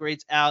draft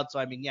grades out. So,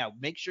 I mean, yeah,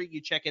 make sure you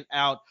check it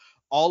out.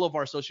 All of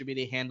our social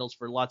media handles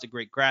for lots of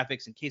great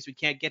graphics in case we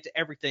can't get to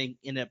everything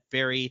in a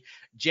very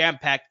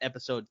jam-packed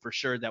episode for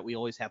sure that we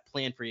always have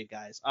planned for you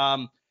guys.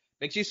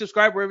 Make sure you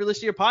subscribe wherever you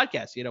listen to your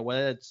podcast,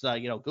 whether it's,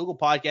 Google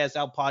Podcasts,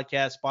 Apple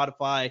Podcasts,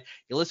 Spotify.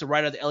 You listen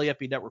right on the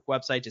LEFB Network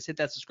website. Just hit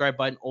that subscribe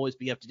button. Always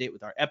be up to date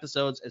with our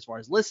episodes as far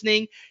as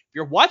listening. If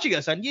you're watching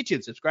us on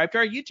YouTube, subscribe to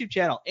our YouTube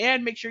channel.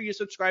 And make sure you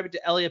subscribe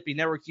to LEFB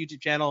Network's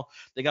YouTube channel.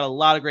 They got a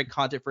lot of great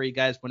content for you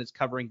guys when it's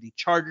covering the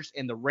Chargers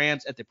and the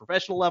Rams at the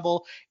professional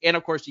level. And,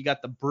 of course, you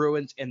got the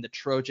Bruins and the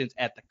Trojans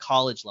at the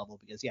college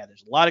level. Because, yeah,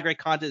 there's a lot of great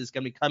content that's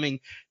going to be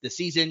coming this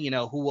season.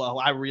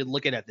 Are we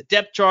looking at the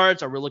depth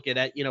charts? Are we looking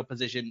at,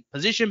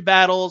 position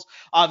battles,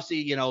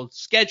 obviously,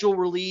 schedule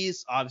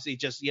release, obviously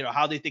just,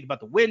 how they think about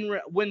the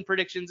win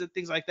predictions and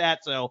things like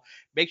that. So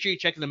make sure you're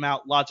checking them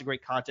out. Lots of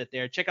great content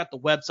there. Check out the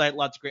website.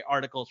 Lots of great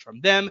articles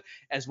from them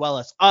as well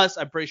as us.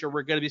 I'm pretty sure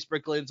we're going to be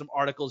sprinkling some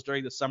articles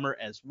during the summer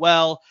as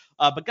well.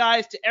 But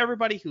guys, to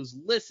everybody who's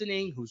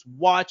listening, who's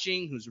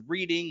watching, who's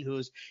reading,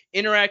 who's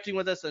interacting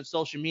with us on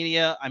social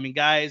media, I mean,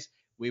 guys,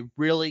 we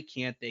really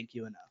can't thank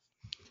you enough.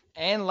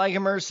 And like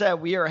Amir said,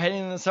 we are heading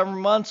into the summer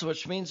months,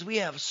 which means we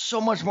have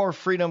so much more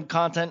freedom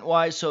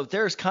content-wise. So if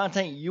there's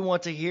content you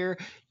want to hear,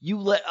 you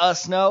let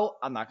us know.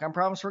 I'm not going to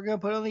promise we're going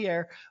to put it on the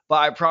air, but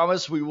I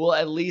promise we will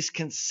at least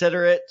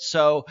consider it.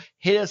 So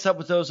hit us up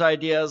with those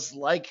ideas.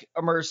 Like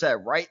Amir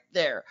said, right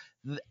there,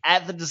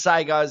 at the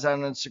Decide Guys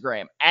on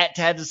Instagram, at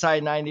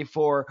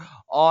TadDecide94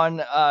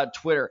 on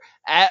Twitter,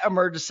 at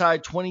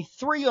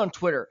AmirDecide23 on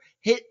Twitter.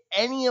 Hit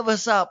any of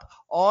us up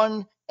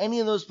on any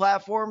of those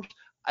platforms.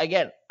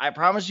 Again, I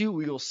promise you,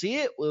 we will see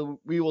it.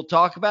 We will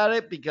talk about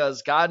it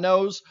because God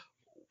knows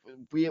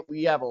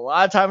we have a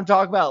lot of time to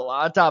talk about a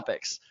lot of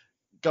topics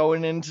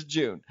going into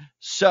June.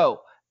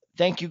 So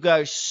thank you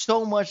guys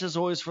so much as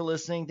always for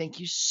listening. Thank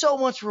you so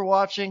much for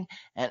watching.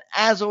 And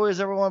as always,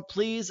 everyone,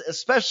 please,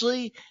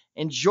 especially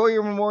enjoy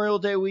your Memorial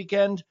Day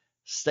weekend.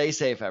 Stay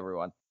safe,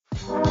 everyone.